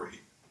of debris.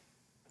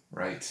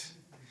 Right.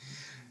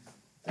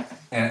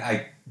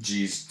 And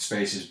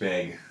space is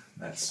big.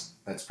 That's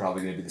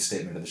probably going to be the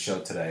statement of the show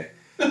today.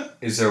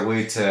 Is there a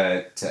way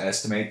to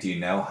estimate? Do you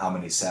know how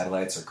many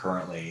satellites are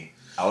currently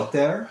out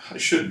there? I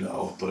should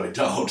know, but I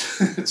don't.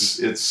 It's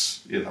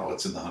in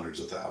the hundreds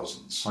of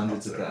thousands.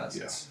 Hundreds of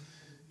thousands.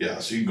 Yeah.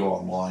 So you can go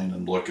online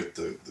and look at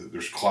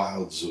there's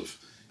clouds of,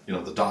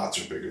 the dots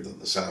are bigger than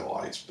the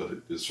satellites, but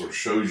it sort of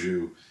shows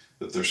you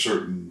that there's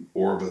certain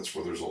orbits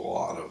where there's a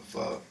lot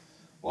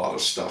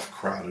of stuff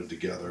crowded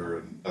together,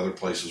 and other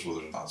places where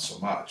there's not so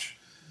much.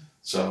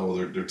 So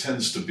there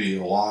tends to be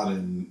a lot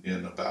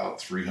in about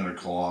 300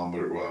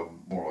 kilometers,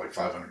 more like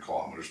 500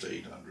 kilometers to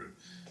 800,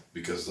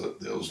 because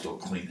those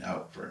don't clean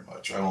out very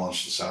much. I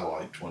launched a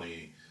satellite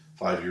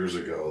 25 years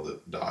ago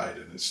that died,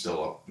 and it's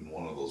still up in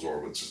one of those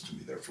orbits. It's going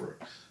to be there for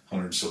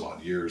 100 some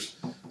odd years.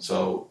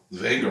 So the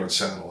Vanguard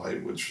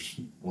satellite, which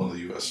was one of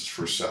the U.S.'s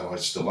first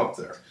satellites, is still up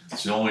there.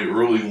 It's the only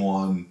early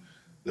one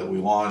that we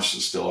launched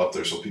is still up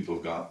there, so people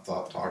have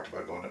talked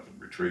about going up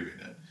and retrieving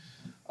it.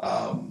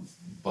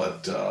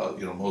 But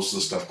most of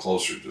the stuff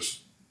closer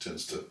just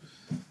tends to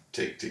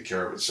take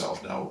care of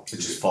itself. Now it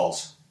just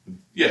falls.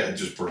 Yeah, it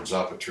just burns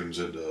up. It turns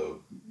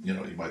into, you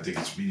might think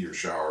it's a meteor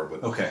shower,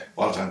 but okay. A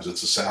lot of times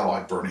it's a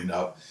satellite burning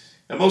up.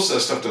 And most of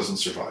that stuff doesn't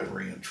survive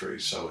re-entry,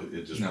 so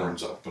it just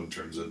burns up and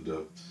turns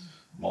into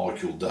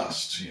molecule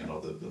dust,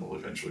 that'll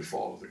eventually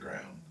fall to the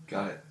ground.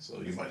 Got it.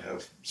 So you might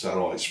have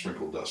satellite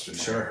sprinkled dust in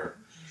your hair.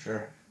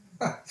 Sure.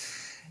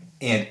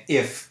 And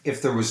if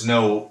there was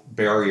no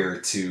barrier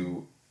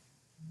to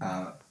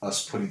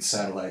us putting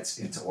satellites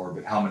into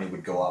orbit, how many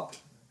would go up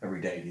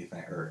every day, do you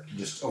think? Or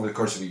just over the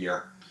course of a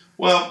year?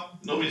 Well,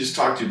 let me just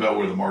talk to you about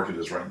where the market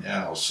is right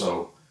now.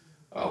 So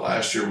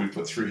last year we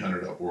put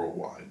 300 up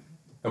worldwide.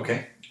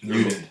 Okay.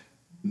 You did.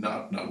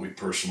 Not we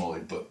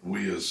personally, but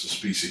we as a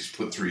species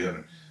put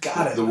 300.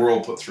 Got it. The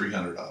world put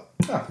 300 up.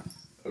 Huh.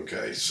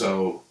 Okay,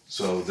 so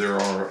there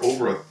are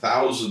over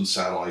 1,000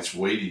 satellites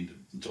waiting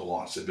to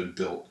launch. They've been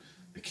built.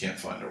 They can't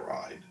find a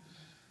ride.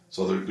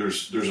 So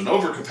there's an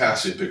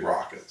overcapacity of big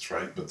rockets,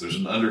 right? But there's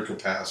an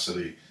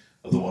undercapacity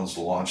of the ones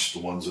to launch, the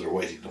ones that are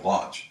waiting to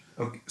launch.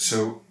 Okay.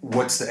 So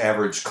what's the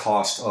average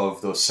cost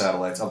of those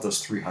satellites, of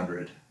those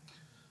 300?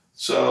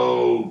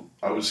 So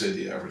I would say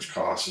the average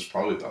cost is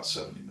probably about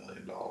 $70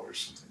 million,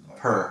 something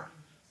like Per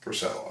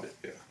satellite.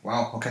 Yeah.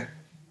 Wow. Okay.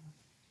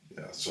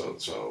 Yeah.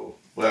 So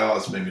well,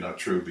 that's maybe not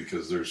true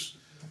because there's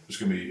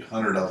going to be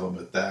 100 of them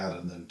at that,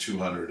 and then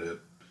 200 at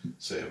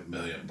say $1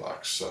 million.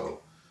 So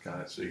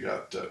got it. So you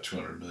got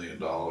 $200 million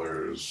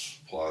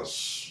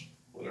plus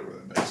whatever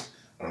that makes.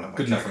 I don't have my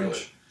Good enough calculator.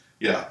 range.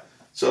 Yeah.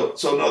 So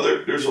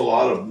no, there's a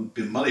lot of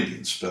money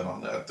being spent on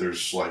that.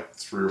 There's like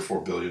 $3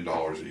 or $4 billion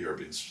a year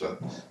being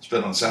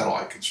spent on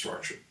satellite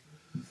construction.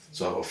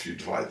 So if you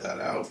divide that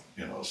out,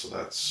 so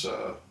that's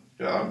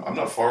I'm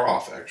not far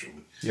off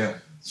actually. Yeah.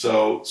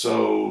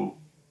 So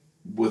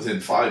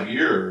within 5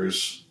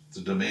 years,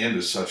 the demand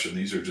is such, and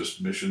these are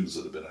just missions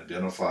that have been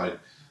identified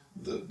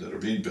that are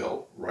being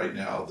built right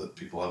now that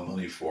people have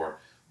money for.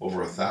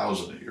 Over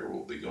 1,000 a year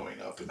will be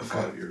going up in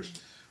 5 years.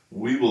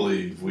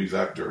 We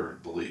Vector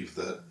believe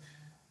that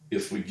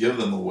if we give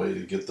them a way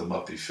to get them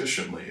up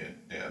efficiently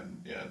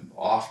and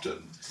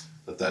often,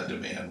 that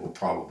demand will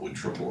probably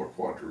triple or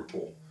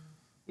quadruple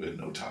in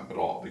no time at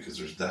all because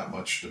there's that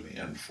much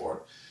demand for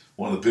it.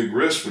 One of the big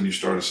risks when you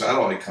start a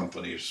satellite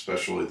company,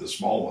 especially the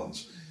small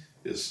ones,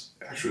 is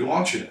actually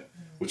launching it,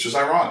 which is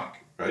ironic,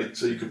 right?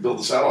 So you could build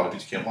the satellite,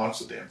 but you can't launch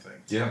the damn thing.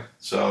 Yeah.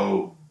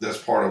 So that's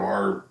part of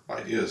our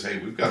idea is, hey,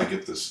 we've got to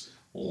get this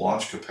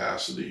launch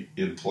capacity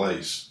in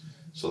place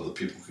so that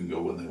people can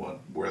go when they want,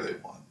 where they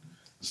want,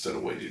 instead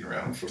of waiting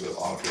around for the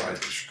odd ride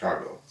to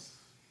Chicago.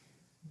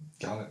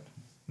 Got it.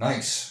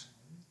 Nice.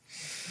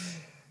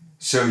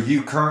 So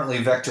you currently,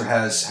 Vector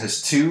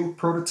has two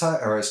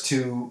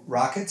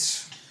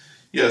rockets?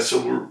 Yeah,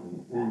 so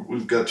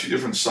we've got two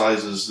different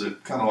sizes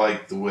that kind of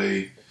like the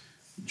way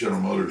General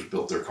Motors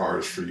built their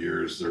cars for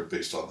years. They're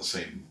based on the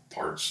same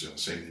parts,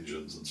 same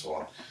engines and so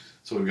on.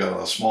 So we've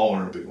got a small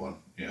one and a big one,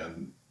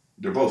 and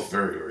they're both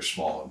very, very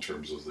small in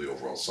terms of the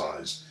overall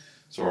size.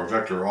 So our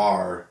Vector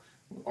R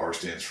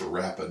stands for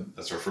Rapid.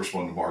 That's our first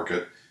one to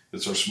market.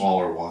 It's our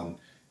smaller one,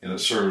 and it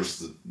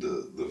serves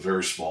the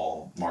very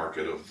small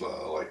market of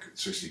like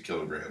 60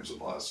 kilograms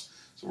and less.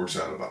 So it works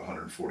out about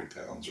 140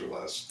 pounds or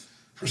less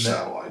for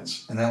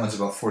satellites. And that one's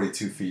about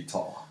 42 feet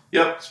tall.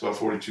 Yep, it's about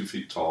 42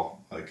 feet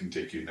tall. I can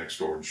take you next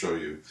door and show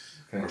you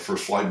our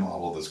first flight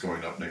model that's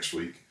going up next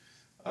week.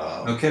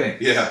 No kidding.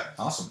 Yeah.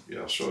 Awesome. Yeah,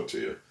 I'll show it to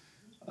you.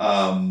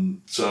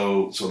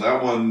 So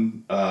that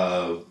one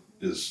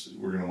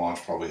we're going to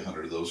launch probably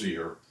 100 of those a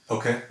year.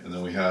 Okay. And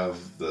then we have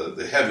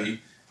the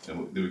heavy,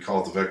 and we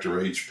call it the Vector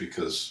H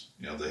because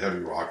the heavy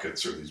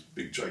rockets are these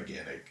big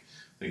gigantic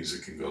things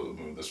that can go to the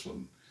moon. This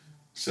one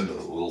send a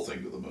little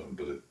thing to the moon,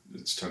 but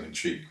it's tongue in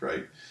cheek,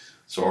 right?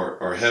 So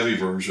our heavy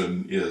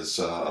version is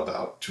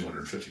about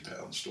 250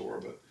 pounds to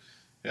orbit,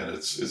 and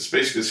it's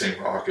basically the same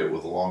rocket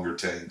with longer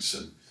tanks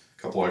and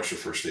a couple extra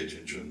first stage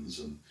engines,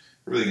 and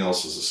everything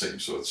else is the same.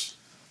 So it's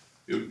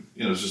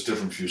just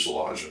different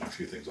fuselage and a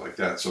few things like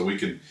that. So we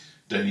can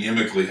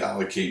dynamically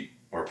allocate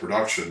our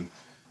production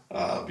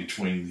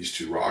between these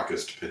two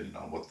rockets depending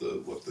on what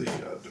the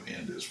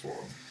demand is for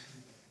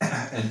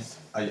them. And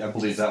I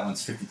believe that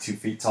one's 52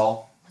 feet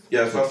tall.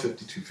 Yeah, it's about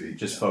 52 feet.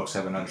 Just folks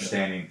have an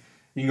understanding.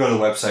 You can go to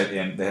the website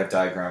and they have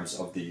diagrams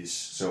of these.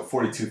 So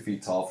 42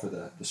 feet tall for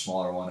the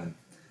smaller one and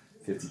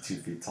 52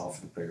 feet tall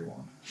for the bigger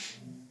one.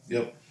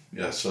 Yep.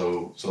 Yeah,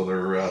 so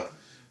they're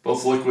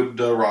both liquid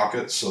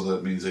rockets, so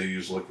that means they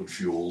use liquid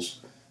fuels.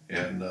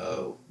 And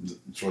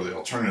sort of the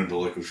alternative to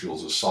liquid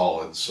fuels is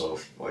solids. So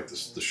like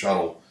the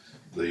shuttle,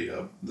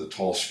 the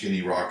tall,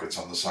 skinny rockets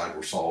on the side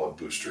were solid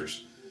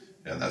boosters.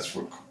 And that's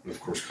what, of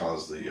course,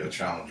 caused the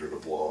Challenger to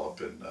blow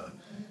up in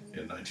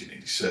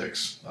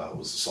 1986,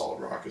 was the solid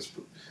rockets.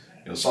 But,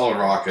 solid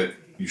rocket,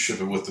 you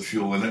ship it with the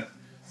fuel in it.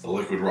 The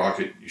liquid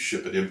rocket, you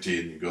ship it empty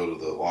and you go to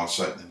the launch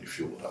site and then you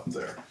fuel it up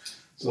there.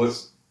 So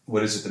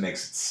what is it that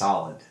makes it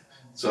solid?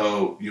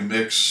 So you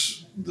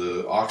mix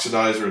the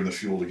oxidizer and the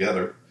fuel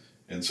together,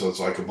 and so it's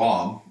like a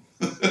bomb,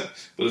 but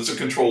it's a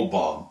controlled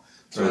bomb.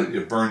 So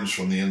it burns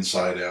from the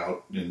inside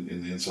out in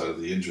the inside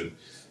of the engine.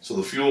 So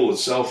the fuel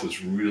itself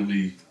is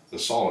really a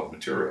solid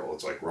material.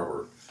 It's like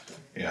rubber,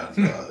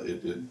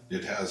 and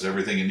it has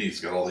everything it needs.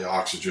 It's got all the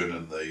oxygen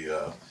and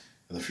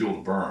the fuel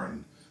to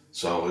burn.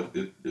 So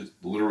it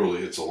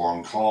literally, it's a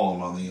long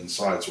column on the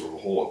inside, sort of a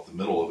hole up the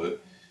middle of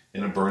it,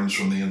 and it burns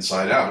from the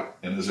inside out.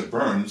 And as it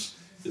burns,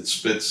 it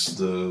spits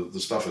the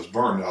stuff that's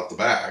burned out the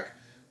back,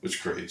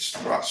 which creates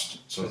thrust.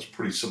 So it's a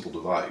pretty simple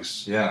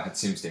device. Yeah, it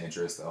seems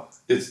dangerous though.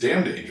 It's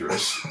damn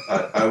dangerous.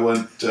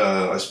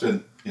 I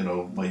spent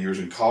my years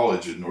in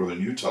college in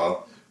northern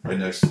Utah, right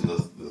next to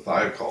the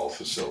Thiokol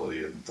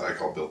facility, and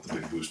Thiokol built the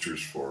big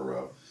boosters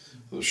for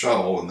the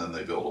shuttle, and then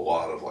they built a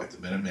lot of like the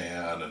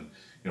Minuteman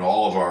and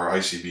all of our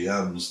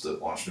ICBMs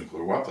that launch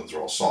nuclear weapons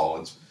are all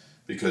solids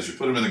because you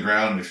put them in the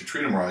ground, and if you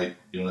treat them right,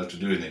 you don't have to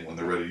do anything. When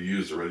they're ready to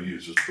use,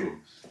 just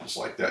boom, just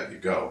like that, you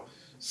go.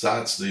 So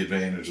that's the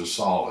advantage of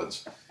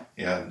solids.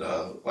 And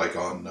like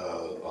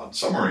on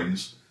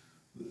submarines,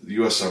 the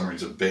U.S.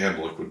 submarines have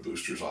banned liquid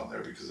boosters on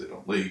there because they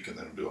don't leak and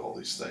they don't do all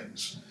these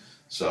things.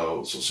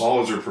 So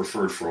solids are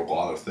preferred for a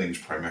lot of things,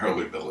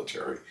 primarily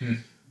military.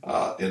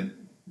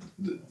 And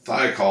the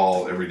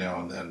Thiokol, every now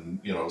and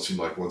then, it seemed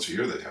like once a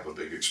year they'd have a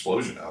big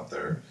explosion out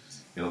there.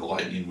 The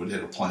lightning would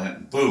hit a plant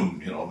and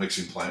boom, a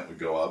mixing plant would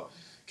go up.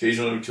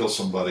 Occasionally it would kill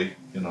somebody,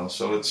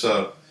 so it's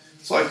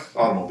like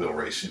automobile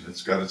racing.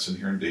 It's got its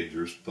inherent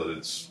dangers, but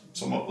it's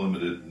somewhat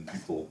limited and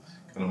people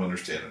kind of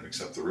understand and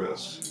accept the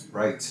risks.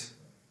 Right.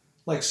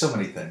 Like so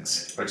many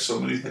things. Like so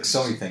many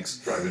things.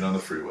 Driving on the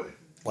freeway.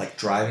 Like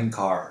driving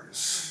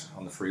cars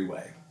on the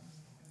freeway.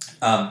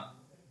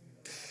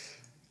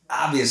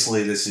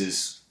 Obviously, this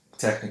is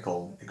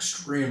technical,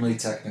 extremely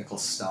technical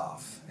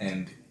stuff.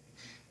 And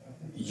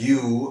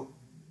you,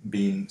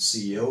 being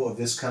CEO of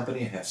this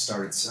company, have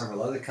started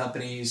several other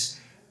companies.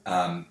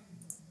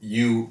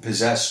 You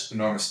possess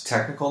enormous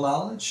technical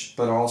knowledge,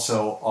 but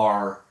also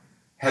are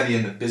heavy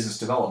in the business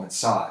development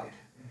side.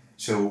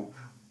 So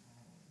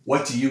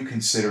what do you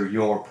consider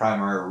your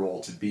primary role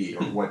to be,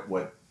 or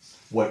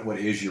what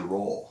is your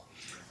role?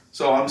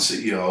 So I'm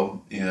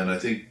CEO, and I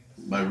think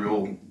my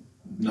real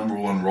number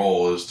one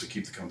role is to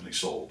keep the company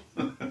sold.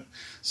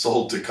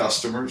 Sold to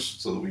customers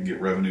so that we can get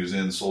revenues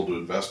in, sold to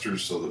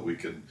investors so that we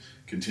can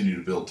continue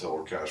to build till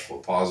we're cash flow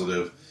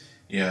positive,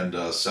 and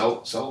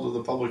sell to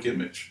the public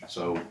image.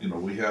 So,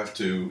 we have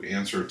to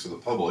answer to the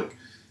public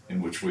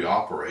in which we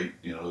operate,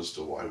 as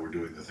to why we're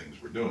doing the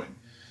things we're doing.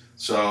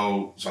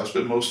 So I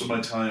spend most of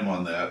my time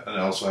on that, and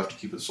I also have to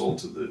keep it sold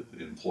to the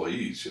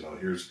employees.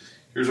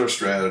 Here's our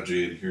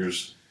strategy, and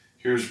here's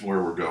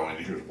where we're going,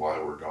 and here's why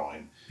we're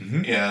going.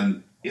 Mm-hmm.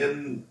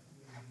 And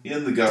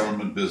in the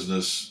government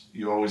business,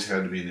 you always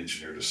had to be an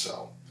engineer to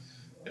sell.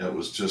 It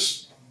was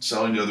just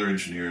selling to other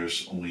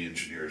engineers. Only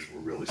engineers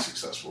were really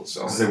successful at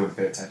selling. Because they wouldn't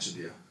pay attention to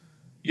you.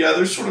 Yeah,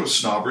 there's sort of a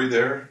snobbery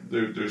there.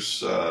 There's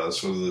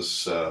sort of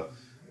this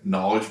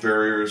knowledge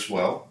barrier as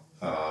well.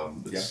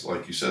 It's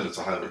like you said, it's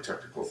a highly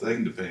technical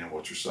thing depending on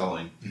what you're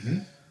selling. Mm-hmm.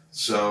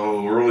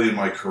 So early in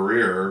my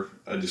career,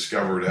 I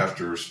discovered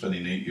after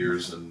spending 8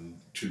 years and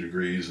 2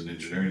 degrees in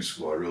engineering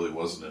school, I really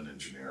wasn't an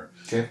engineer,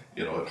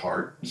 at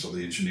heart. So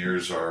the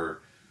engineers are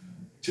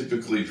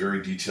typically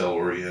very detail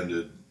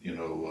oriented,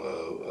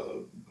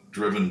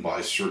 driven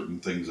by certain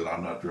things that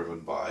I'm not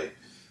driven by.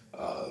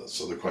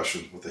 So the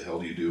question is, what the hell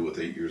do you do with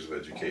 8 years of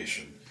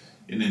education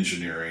in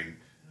engineering?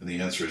 And the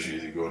answer is you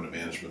either go into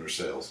management or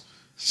sales.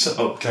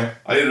 So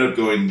I ended up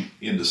going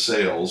into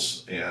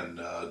sales and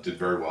did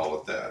very well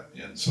at that.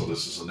 And so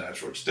this is a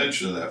natural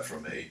extension of that for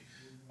me.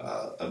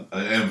 I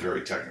am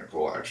very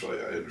technical, actually.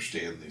 I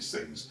understand these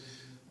things,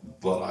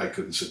 but I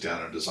couldn't sit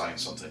down and design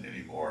something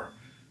anymore.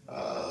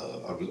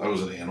 I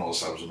was an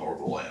analyst. I was an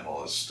orbital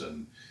analyst,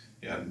 and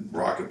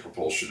rocket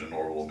propulsion and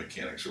orbital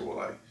mechanics are what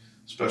I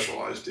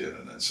specialized in,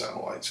 and then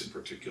satellites in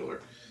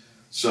particular.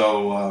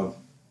 So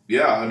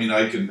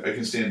I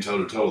can stand toe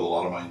to toe with a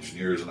lot of my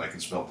engineers, and I can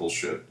smell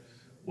bullshit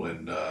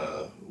when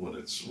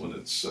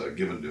it's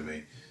given to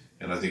me,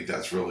 and I think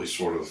that's really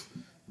sort of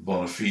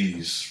bona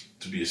fides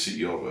to be a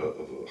CEO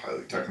of a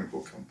highly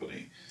technical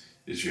company,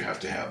 is you have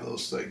to have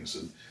those things.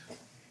 And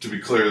to be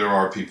clear, there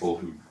are people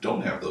who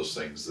don't have those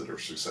things that are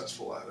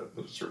successful at it,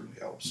 but it certainly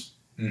helps.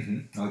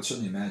 Mm-hmm. I would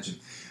certainly imagine.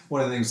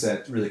 One of the things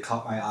that really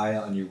caught my eye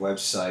on your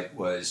website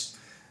was,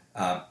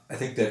 I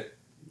think that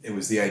it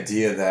was the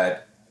idea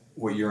that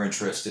what you're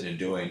interested in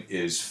doing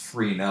is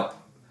freeing up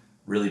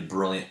really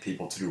brilliant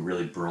people to do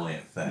really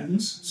brilliant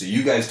things. Mm-hmm. So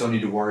you guys don't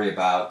need to worry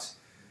about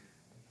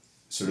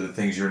sort of the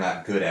things you're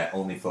not good at,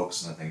 only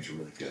focus on the things you're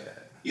really good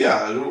at.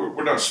 Yeah,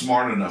 we're not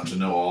smart enough to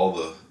know all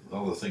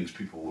the things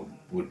people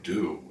would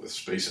do with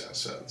space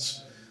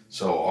assets.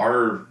 So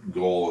our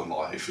goal in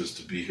life is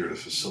to be here to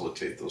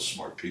facilitate those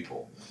smart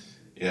people.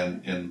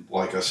 And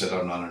like I said,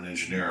 I'm not an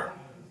engineer.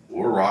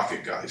 We're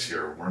rocket guys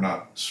here. We're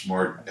not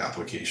smart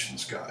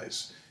applications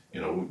guys.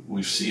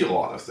 We see a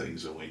lot of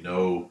things, and we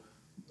know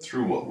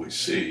through what we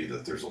see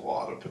that there's a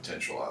lot of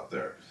potential out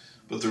there.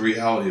 But the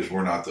reality is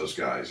we're not those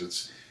guys.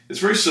 It's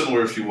very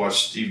similar if you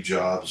watch Steve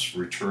Jobs'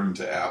 return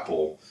to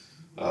Apple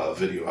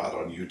video out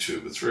on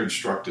YouTube. It's very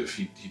instructive.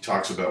 He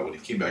talks about when he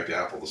came back to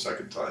Apple the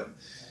second time,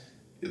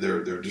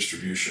 their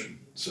distribution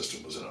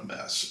system was in a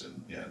mess,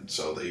 and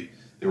so they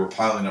were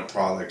piling up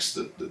products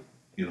that they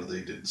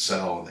didn't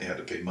sell, and they had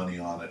to pay money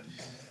on it.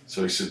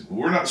 So he said,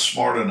 we're not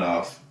smart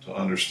enough to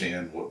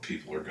understand what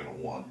people are going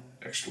to want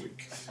next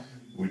week.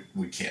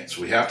 We can't.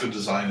 So we have to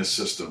design a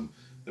system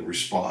that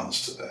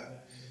responds to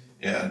that.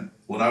 And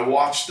when I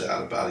watched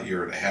that about 1.5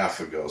 years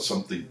ago,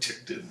 something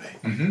ticked in me.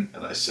 Mm-hmm.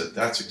 And I said,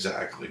 that's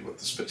exactly what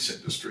the space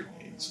industry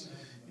needs,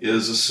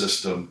 is a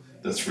system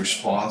that's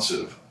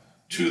responsive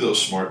to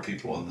those smart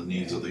people and the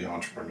needs of the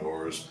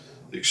entrepreneurs,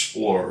 the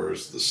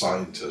explorers, the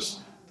scientists,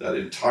 that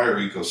entire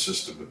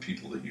ecosystem of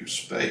people that use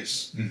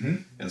space. Mm-hmm.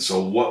 And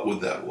so what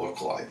would that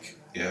look like?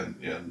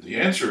 And the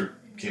answer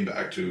came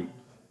back to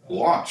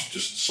launch.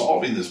 Just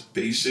solving this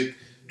basic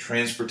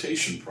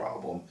transportation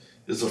problem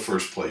is the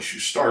first place you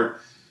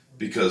start,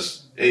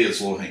 because A,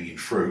 it's low-hanging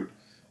fruit,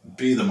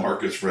 B, the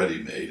market's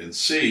ready-made, and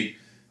C,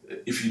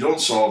 if you don't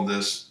solve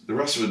this, the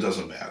rest of it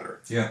doesn't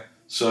matter. Yeah.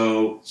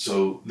 So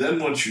then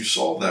once you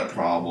solve that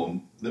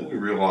problem, then we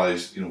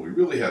realized, we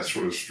really had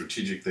sort of a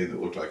strategic thing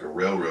that looked like a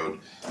railroad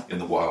in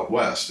the Wild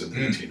West in the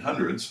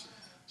 1800s.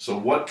 So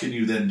what can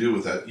you then do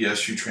with that?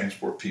 Yes, you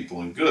transport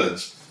people and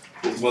goods,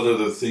 but what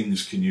other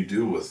things can you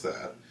do with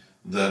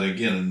that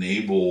again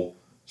enable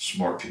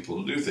smart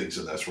people to do things?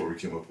 And that's where we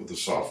came up with the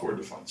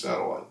software-defined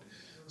satellite.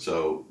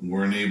 So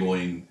we're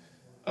enabling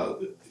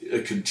a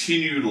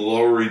continued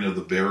lowering of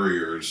the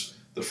barriers.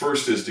 The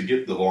first is to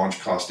get the launch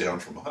cost down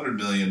from $100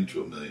 million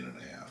to $1.5 million.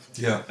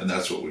 Yeah. And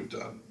that's what we've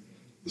done.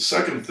 The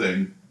second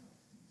thing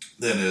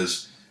then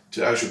is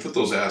to actually put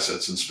those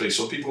assets in space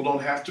so people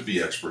don't have to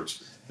be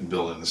experts in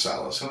building the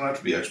satellites. They don't have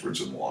to be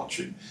experts in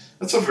launching.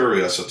 That's a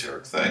very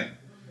esoteric thing.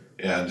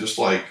 And just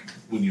like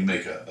when you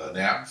make an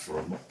app for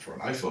an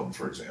iPhone,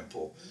 for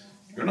example,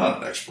 you're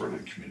not an expert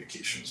in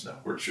communications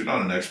networks. You're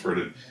not an expert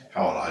in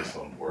how an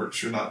iPhone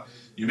works.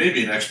 You may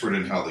be an expert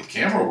in how the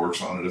camera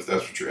works on it if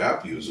that's what your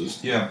app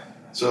uses. Yeah.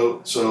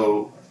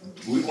 So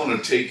we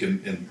want to take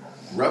and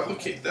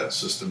replicate that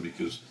system,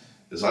 because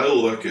as I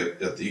look at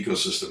the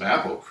ecosystem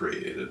Apple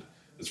created,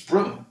 it's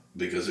brilliant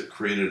because it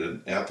created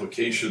an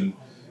application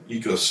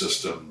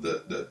ecosystem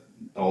that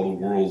all the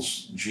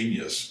world's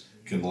genius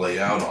can lay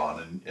out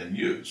on and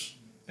use.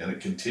 And it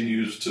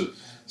continues to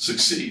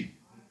succeed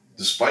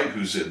despite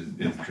who's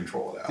in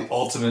control of Apple. The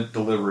ultimate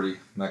delivery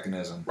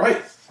mechanism.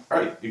 Right,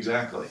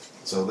 exactly.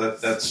 So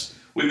that's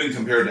we've been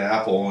compared to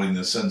Apple in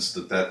the sense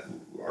that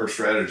our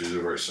strategies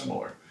are very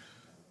similar.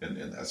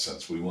 In that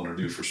sense, we want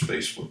to do for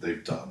space what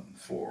they've done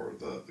for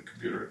the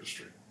computer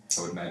industry.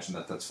 I would imagine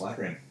that's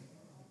flattering.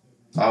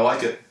 I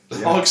like it.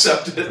 Yeah, I'll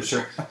accept it. For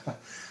sure.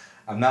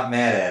 I'm not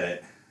mad at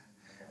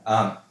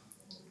it.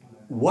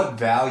 What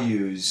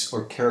values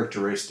or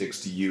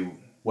characteristics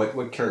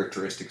what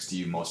characteristics do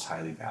you most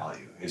highly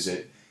value? Is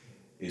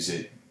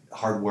it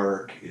hard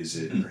work? Is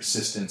it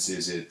persistence?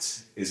 Is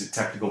it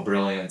technical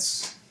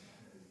brilliance?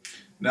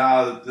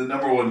 Now, the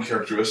number one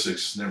characteristic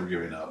is never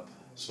giving up.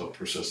 So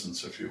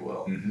persistence, if you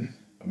will. Mm-hmm.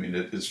 I mean,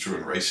 it's true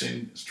in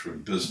racing, it's true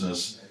in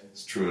business,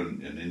 it's true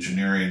in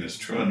engineering, it's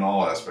true in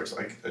all aspects.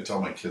 I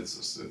tell my kids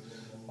this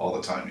all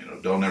the time,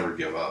 don't ever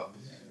give up.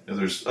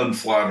 There's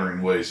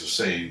unflattering ways of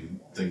saying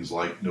things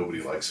like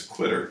nobody likes a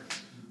quitter,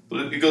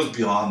 but it goes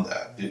beyond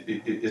that.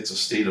 It's a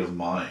state of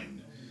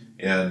mind.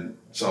 And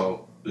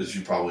so, as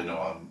you probably know,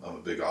 I'm a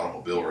big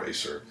automobile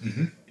racer.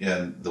 Mm-hmm.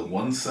 And the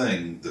one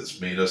thing that's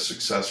made us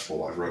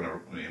successful, I've run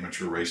an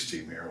amateur race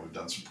team here, we've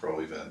done some pro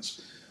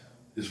events,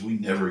 is we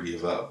never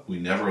give up. We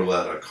never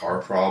let a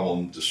car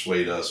problem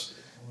dissuade us.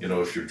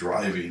 If you're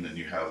driving and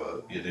you have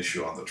an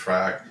issue on the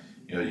track,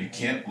 you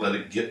can't let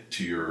it get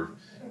to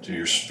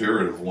your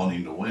spirit of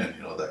wanting to win.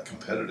 That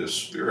competitive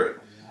spirit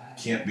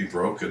can't be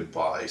broken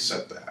by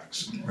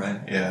setbacks.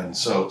 Right. And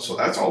so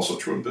that's also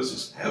true in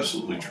business.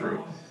 Absolutely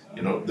true.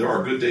 There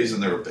are good days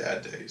and there are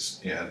bad days.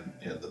 And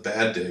the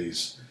bad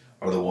days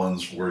are the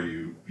ones where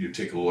you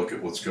take a look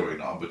at what's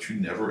going on, but you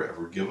never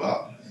ever give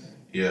up.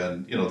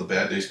 And, the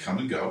bad days come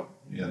and go.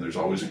 And there's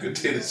always a good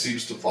day that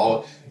seems to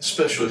follow,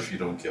 especially if you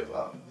don't give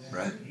up.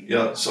 Right.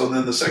 Yeah. So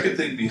then the second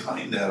thing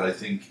behind that, I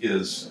think,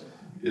 is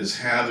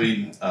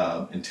having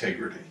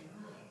integrity.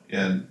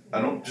 And I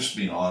don't just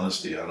mean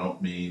honesty. I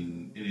don't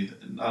mean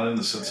anything, not in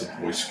the sense of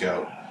Boy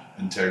Scout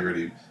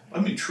integrity. I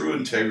mean true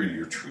integrity.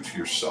 You're true to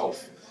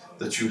yourself.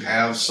 That you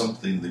have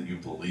something that you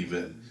believe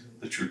in,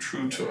 that you're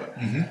true to it.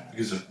 Mm-hmm.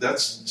 Because if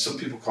that's, some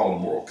people call it a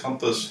moral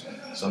compass.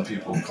 Some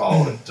people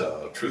call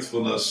it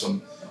truthfulness.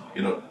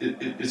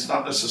 It's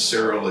not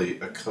necessarily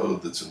a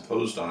code that's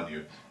imposed on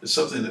you. It's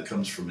something that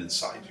comes from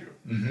inside you.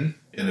 Mm-hmm.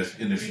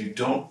 And if you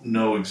don't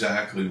know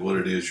exactly what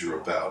it is you're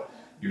about,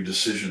 your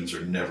decisions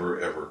are never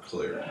ever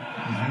clear.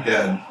 Mm-hmm.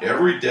 And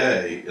every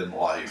day in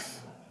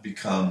life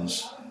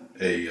becomes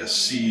a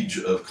siege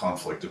of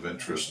conflict of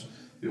interest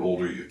the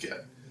older you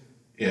get.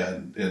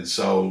 And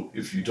so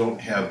if you don't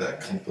have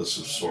that compass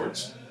of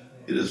sorts,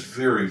 it is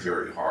very,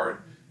 very hard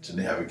to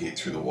navigate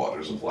through the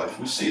waters of life.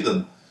 We see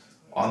them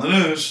on the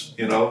news,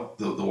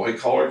 the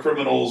white-collar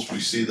criminals. We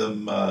see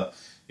them,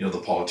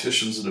 the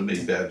politicians that have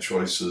made bad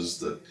choices,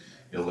 that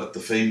let the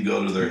fame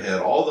go to their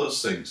head. All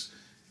those things,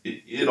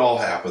 it all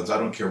happens. I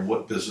don't care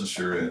what business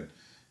you're in,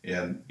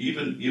 and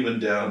even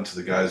down to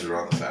the guys that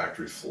are on the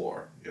factory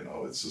floor.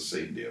 It's the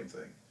same damn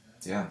thing.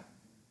 Yeah.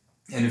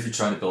 And if you're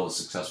trying to build a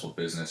successful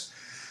business,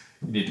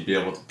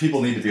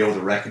 people need to be able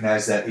to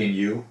recognize that in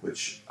you,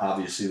 which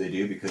obviously they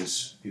do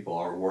because people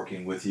are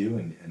working with you.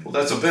 And well,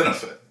 that's a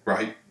benefit,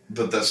 right?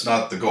 But that's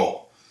not the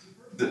goal.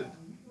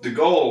 The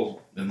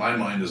goal, in my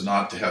mind, is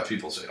not to have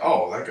people say,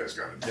 oh, that guy's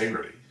got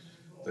integrity.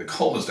 The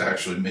goal is to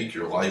actually make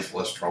your life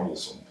less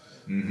troublesome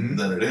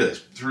than it is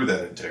through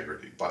that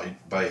integrity,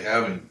 by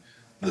having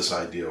this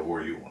idea of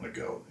where you want to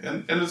go.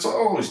 And it's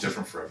always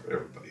different for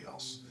everybody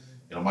else.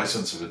 You know, my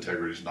sense of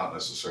integrity is not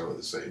necessarily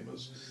the same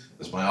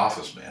as my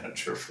office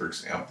manager, for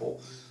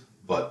example,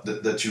 but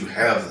that you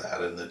have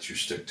that and that you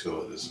stick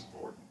to it is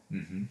important.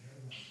 Mm-hmm.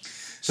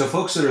 So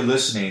folks that are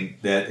listening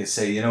that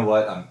say, you know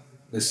what,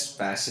 this is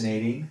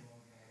fascinating.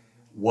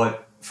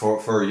 What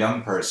for a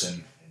young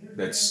person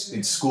that's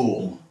in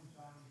school,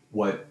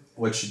 what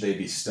should they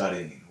be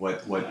studying?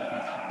 What?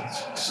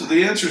 So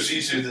the answer is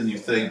easier than you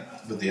think,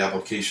 but the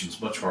application is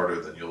much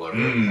harder than you'll ever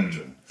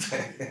imagine.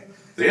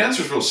 The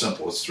answer is real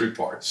simple. It's 3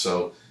 parts.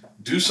 So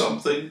do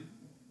something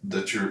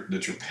that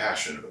you're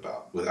passionate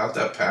about. Without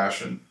that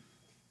passion,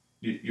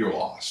 you're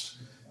lost.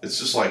 It's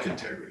just like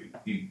integrity.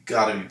 You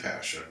got to be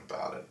passionate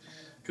about it,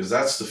 because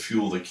that's the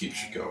fuel that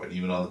keeps you going,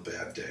 even on the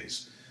bad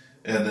days.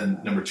 And then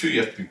number 2, you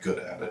have to be good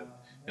at it.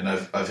 And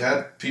I've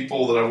had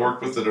people that I've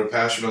worked with that are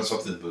passionate about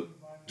something but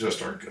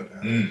just aren't good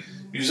at it.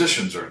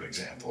 Musicians are an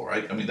example,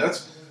 right? I mean,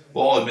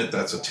 I'll admit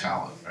that's a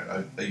talent,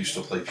 right? I used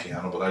to play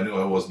piano, but I knew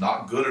I was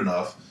not good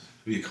enough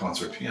to be a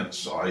concert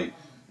pianist. So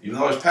even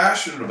though I was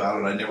passionate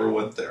about it, I never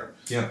went there.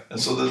 Yeah. And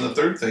so then the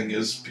third thing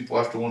is people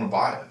have to want to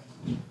buy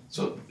it.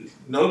 So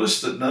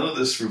notice that none of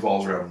this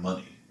revolves around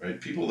money, right?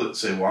 People that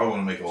say, well, I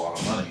want to make a lot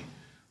of money,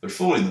 they're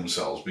fooling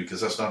themselves,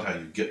 because that's not how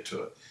you get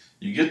to it.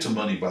 You get to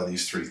money by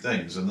these 3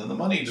 things, and then the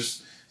money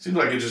just seems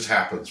like it just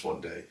happens one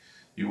day.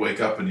 You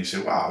wake up and you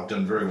say, wow, I've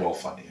done very well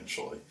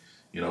financially,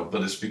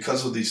 but it's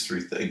because of these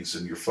 3 things,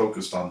 and you're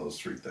focused on those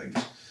 3 things.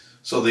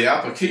 So the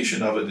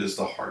application of it is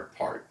the hard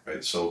part,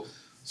 right? So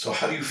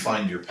how do you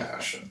find your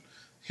passion?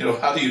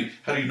 How do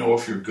you know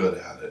if you're good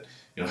at it?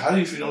 How do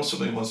you, if you know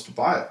somebody wants to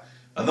buy it?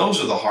 And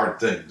those are the hard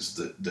things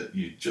that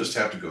you just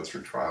have to go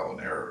through trial and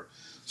error.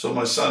 So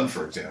my son,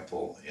 for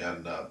example,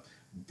 and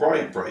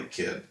bright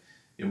kid,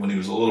 when he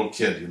was a little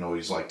kid,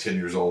 he's like 10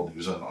 years old, and he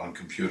was on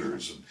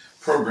computers and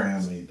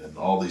programming and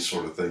all these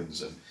sort of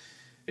things.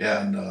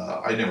 And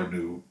I never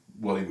knew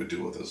what he would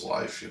do with his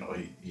life.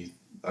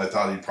 I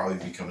thought he'd probably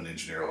become an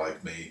engineer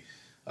like me.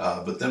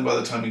 But then by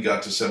the time he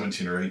got to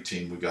 17 or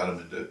 18, we got him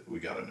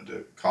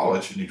into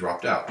college, and he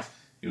dropped out.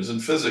 He was in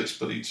physics,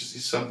 but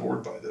he's so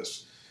bored by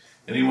this.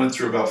 And he went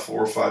through about 4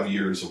 or 5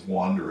 years of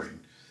wandering.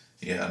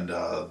 And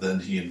then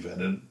he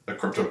invented a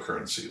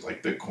cryptocurrency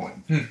like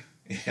Bitcoin.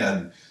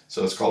 And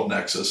so it's called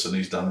Nexus, and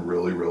he's done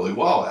really, really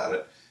well at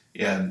it.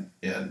 And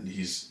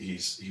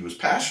he was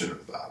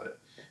passionate about it,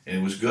 and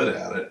he was good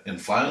at it.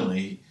 And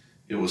finally,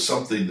 it was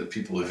something that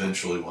people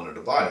eventually wanted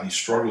to buy. And he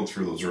struggled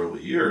through those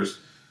early years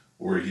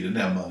where he didn't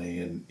have money,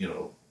 and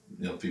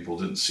people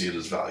didn't see it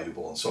as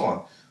valuable and so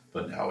on.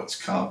 But now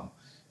it's come,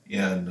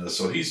 and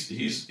so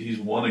he's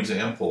one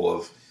example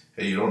of,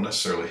 hey, you don't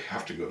necessarily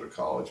have to go to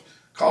college.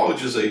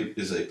 College is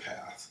a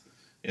path,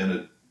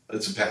 and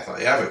it's a path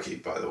I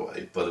advocate, by the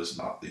way, but it's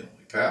not the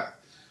only path.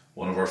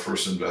 One of our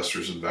first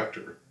investors in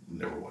Vector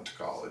never went to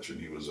college, and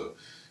he was a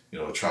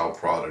child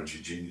prodigy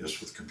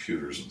genius with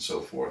computers and so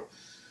forth.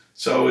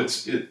 So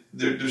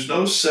there's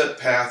no set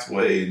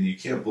pathway, and you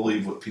can't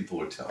believe what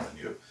people are telling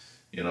you.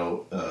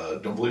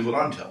 Don't believe what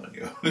I'm telling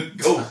you.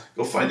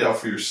 Go find out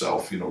for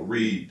yourself.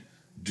 Read,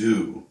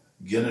 do,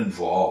 get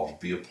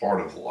involved, be a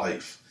part of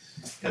life.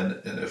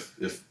 And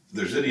if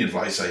there's any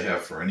advice I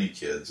have for any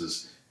kids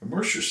is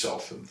immerse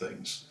yourself in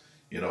things.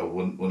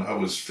 When I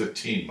was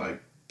 15, my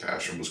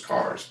passion was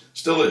cars.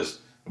 Still is.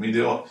 I mean,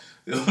 the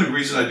only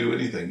reason I do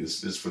anything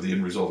is for the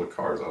end result of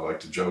cars. I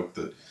like to joke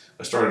that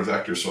I started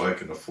Vector so I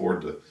can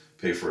afford to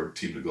pay for a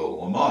team to go to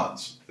Le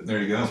Mans.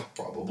 There you go. That's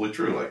probably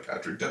true, like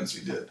Patrick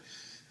Dempsey did.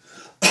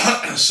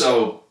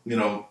 So,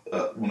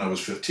 when I was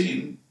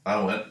 15,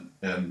 I went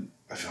and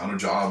I found a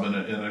job in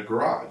a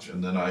garage,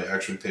 and then I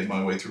actually paid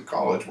my way through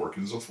college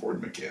working as a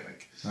Ford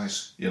mechanic.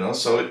 Nice.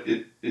 So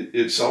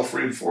it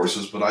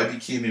self-reinforces, but I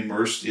became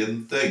immersed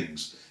in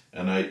things,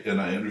 and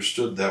I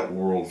understood that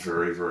world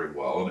very, very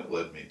well, and it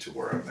led me to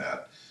where I'm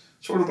at,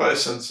 sort of by a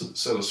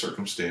set of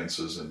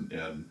circumstances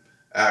and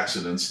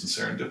accidents and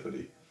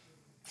serendipity.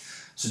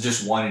 So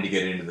just wanting to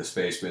get into the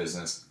space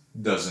business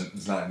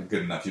it's not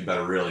good enough. You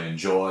better really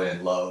enjoy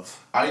and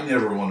love. I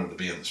never wanted to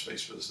be in the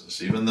space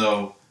business, even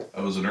though I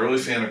was an early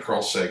fan of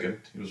Carl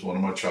Sagan. He was one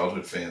of my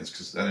childhood fans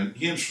because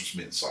he interested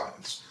me in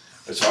science.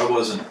 And so I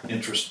was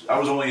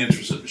only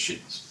interested in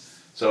machines.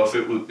 So if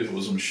it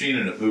was a machine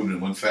and it moved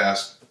and went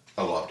fast,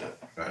 I loved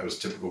it. I was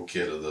a typical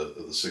kid of the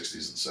 60s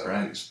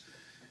and 70s.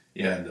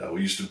 Right. And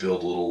we used to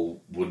build little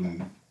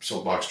wooden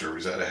soapbox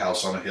derbies. I had a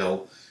house on a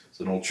hill. It's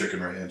an old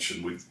chicken ranch,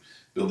 and we'd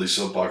build these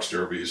soapbox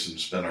derbies and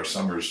spend our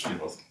summers,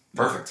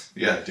 perfect.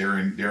 Yeah,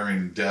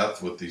 daring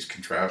death with these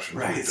contraptions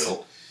right. we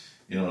built,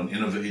 and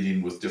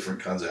innovating with different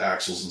kinds of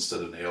axles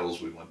instead of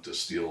nails. We went to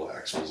steel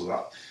axles,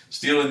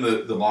 stealing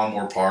the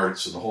lawnmower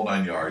parts and the whole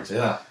 9 yards.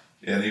 Yeah.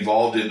 And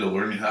evolved into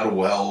learning how to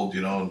weld,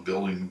 and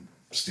building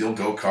steel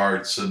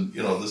go-karts, and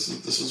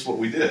this is what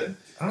we did.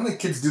 I don't think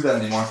kids do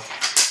that anymore.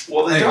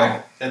 Well, they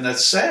don't, and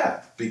that's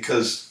sad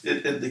because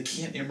they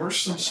can't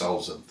immerse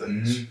themselves in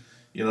things.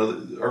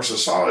 Mm-hmm. Our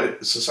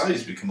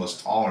society's become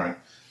less tolerant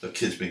of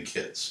kids being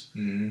kids,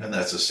 Mm-hmm. and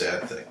that's a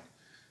sad thing.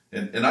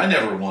 And I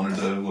never wanted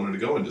to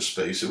go into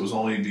space. It was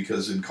only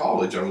because in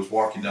college I was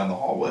walking down the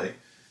hallway,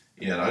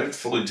 and I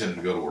fully intended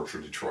to go to work for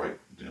Detroit,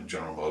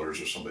 General Motors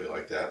or somebody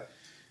like that.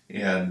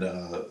 And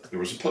there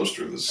was a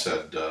poster that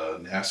said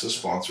NASA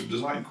sponsored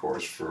design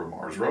course for a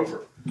Mars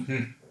rover. Mm-hmm.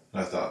 And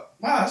I thought,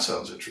 wow, that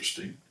sounds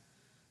interesting.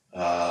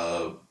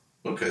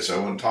 Okay, so I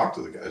went and talked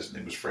to the guy. His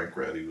name was Frank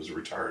Red. He was a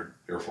retired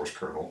Air Force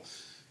colonel.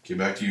 Came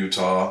back to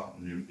Utah.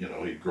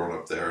 He'd grown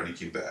up there, and he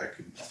came back,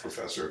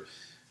 professor.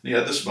 And he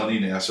had this money.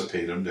 NASA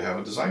paid him to have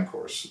a design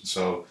course. And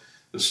so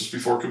this was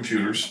before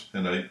computers,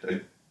 and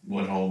I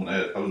went home,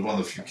 and I was one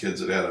of the few kids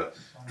that had a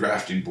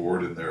drafting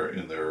board in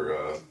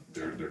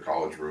their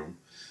college room,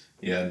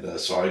 and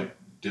so I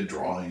did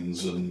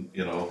drawings and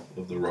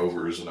of the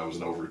rovers, and I was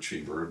an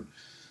overachiever, and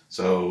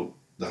so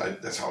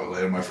that's how I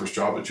landed my first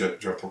job at Jet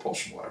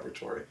Propulsion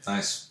Laboratory.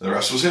 Nice. The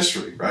rest was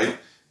history, right?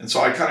 And so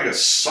I kind of got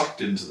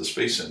sucked into the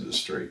space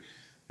industry.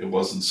 It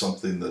wasn't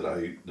something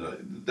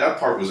that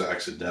part was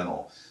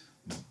accidental.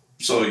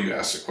 So you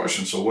ask the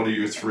question, so what are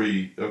your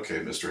three, okay,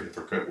 Mr.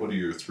 Hypocrite, what are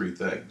your three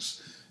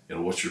things?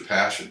 What's your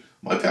passion?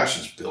 My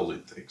passion is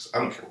building things. I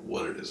don't care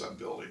what it is I'm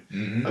building.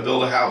 Mm-hmm. I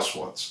built a house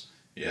once,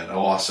 and I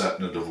lost that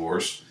in a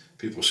divorce.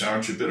 People say,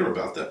 aren't you bitter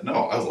about that? No,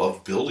 I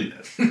love building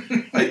it.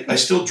 I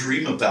still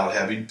dream about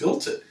having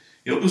built it.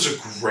 It was a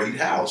great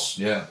house.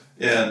 Yeah.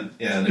 And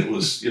it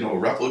was, a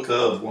replica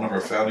of one of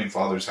our founding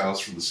fathers' house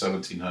from the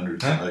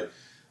 1700s. Huh. And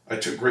I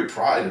took great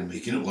pride in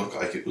making it look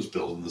like it was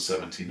built in the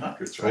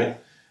 1700s, Cool. right?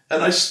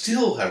 And I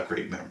still have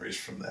great memories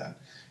from that.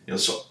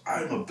 So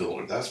I'm a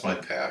builder. That's my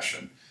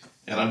passion.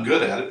 And I'm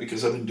good at it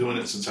because I've been doing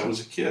it since I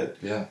was a kid.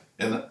 Yeah.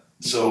 And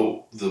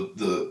so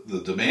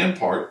the demand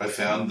part, I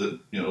found that,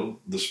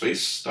 the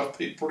space stuff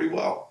paid pretty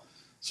well.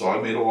 So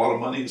I made a lot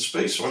of money in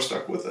space, so I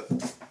stuck with it,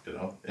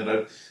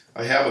 And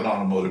I have an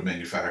automotive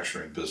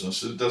manufacturing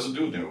business. It doesn't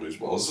do nearly as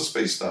well as the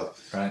space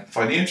stuff. Right.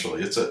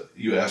 Financially,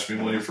 you asked me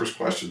one of your first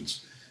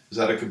questions, is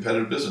that a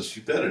competitive business?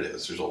 You bet it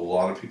is. There's a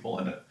lot of people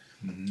in it.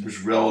 Mm-hmm.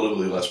 There's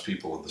relatively less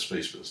people in the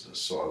space business,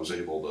 so I was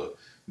able to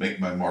make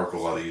my mark a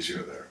lot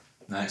easier there.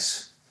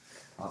 Nice.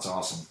 That's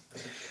awesome.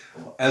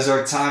 As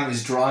our time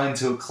is drawing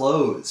to a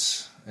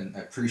close, and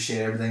I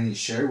appreciate everything you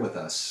shared with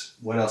us,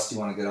 what else do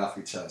you want to get off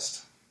your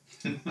chest?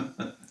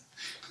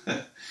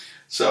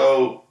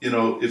 So,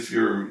 if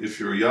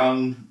you're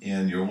young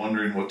and you're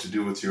wondering what to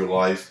do with your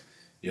life,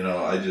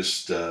 I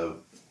just I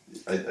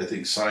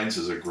think science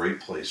is a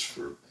great place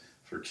for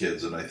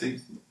kids, and I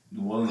think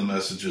one of the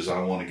messages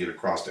I want to get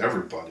across to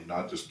everybody,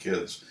 not just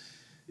kids,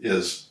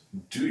 is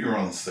do your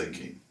own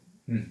thinking.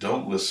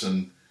 Don't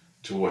listen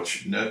to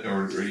what you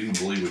or even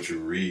believe what you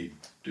read.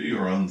 Do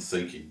your own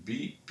thinking.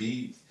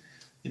 Be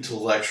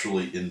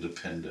intellectually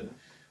independent.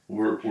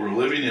 We're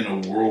living in a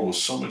world with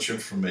so much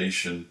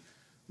information,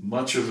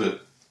 much of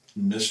it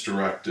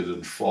misdirected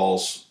and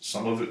false,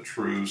 some of it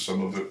true,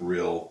 some of it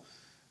real.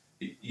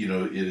 It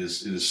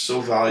is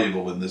so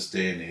valuable in this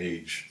day and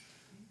age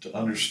to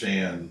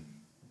understand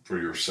for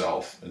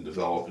yourself and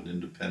develop an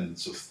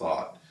independence of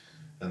thought.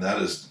 And that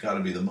has got to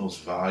be the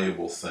most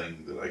valuable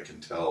thing that I can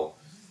tell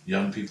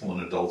young people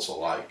and adults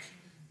alike.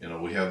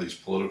 We have these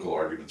political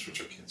arguments,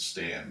 which I can't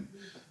stand,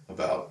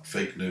 about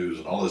fake news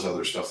and all this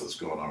other stuff that's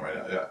going on right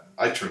now.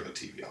 I turn the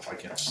TV off. I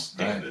can't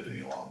stand it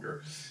any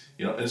longer.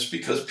 And it's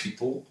because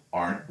people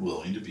aren't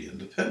willing to be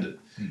independent.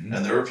 Mm-hmm.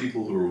 And there are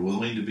people who are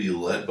willing to be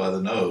led by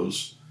the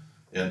nose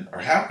and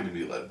are happy to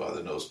be led by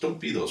the nose. Don't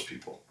be those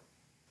people.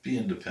 Be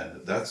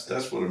independent.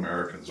 That's what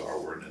Americans are.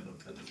 We're an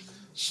independent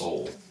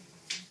soul.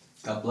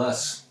 God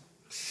bless.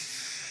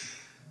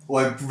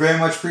 Well, I very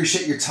much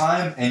appreciate your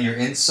time and your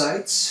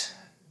insights.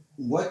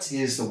 What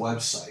is the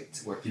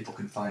website where people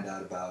can find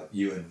out about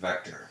you and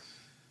Vector?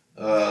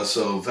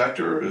 So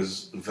Vector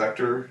is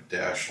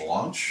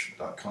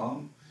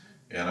vector-launch.com,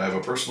 and I have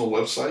a personal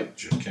website,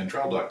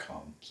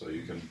 jimcantrell.com, so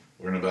you can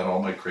learn about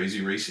all my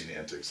crazy racing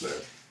antics there.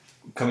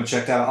 Come and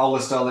check that out. I'll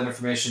list all that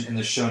information in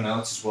the show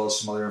notes, as well as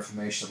some other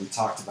information that we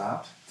talked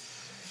about.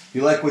 If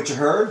you like what you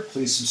heard,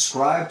 please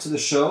subscribe to the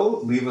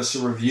show, leave us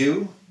a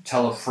review,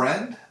 tell a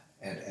friend,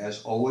 and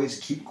as always,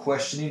 keep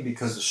questioning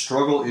because the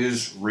struggle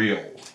is real.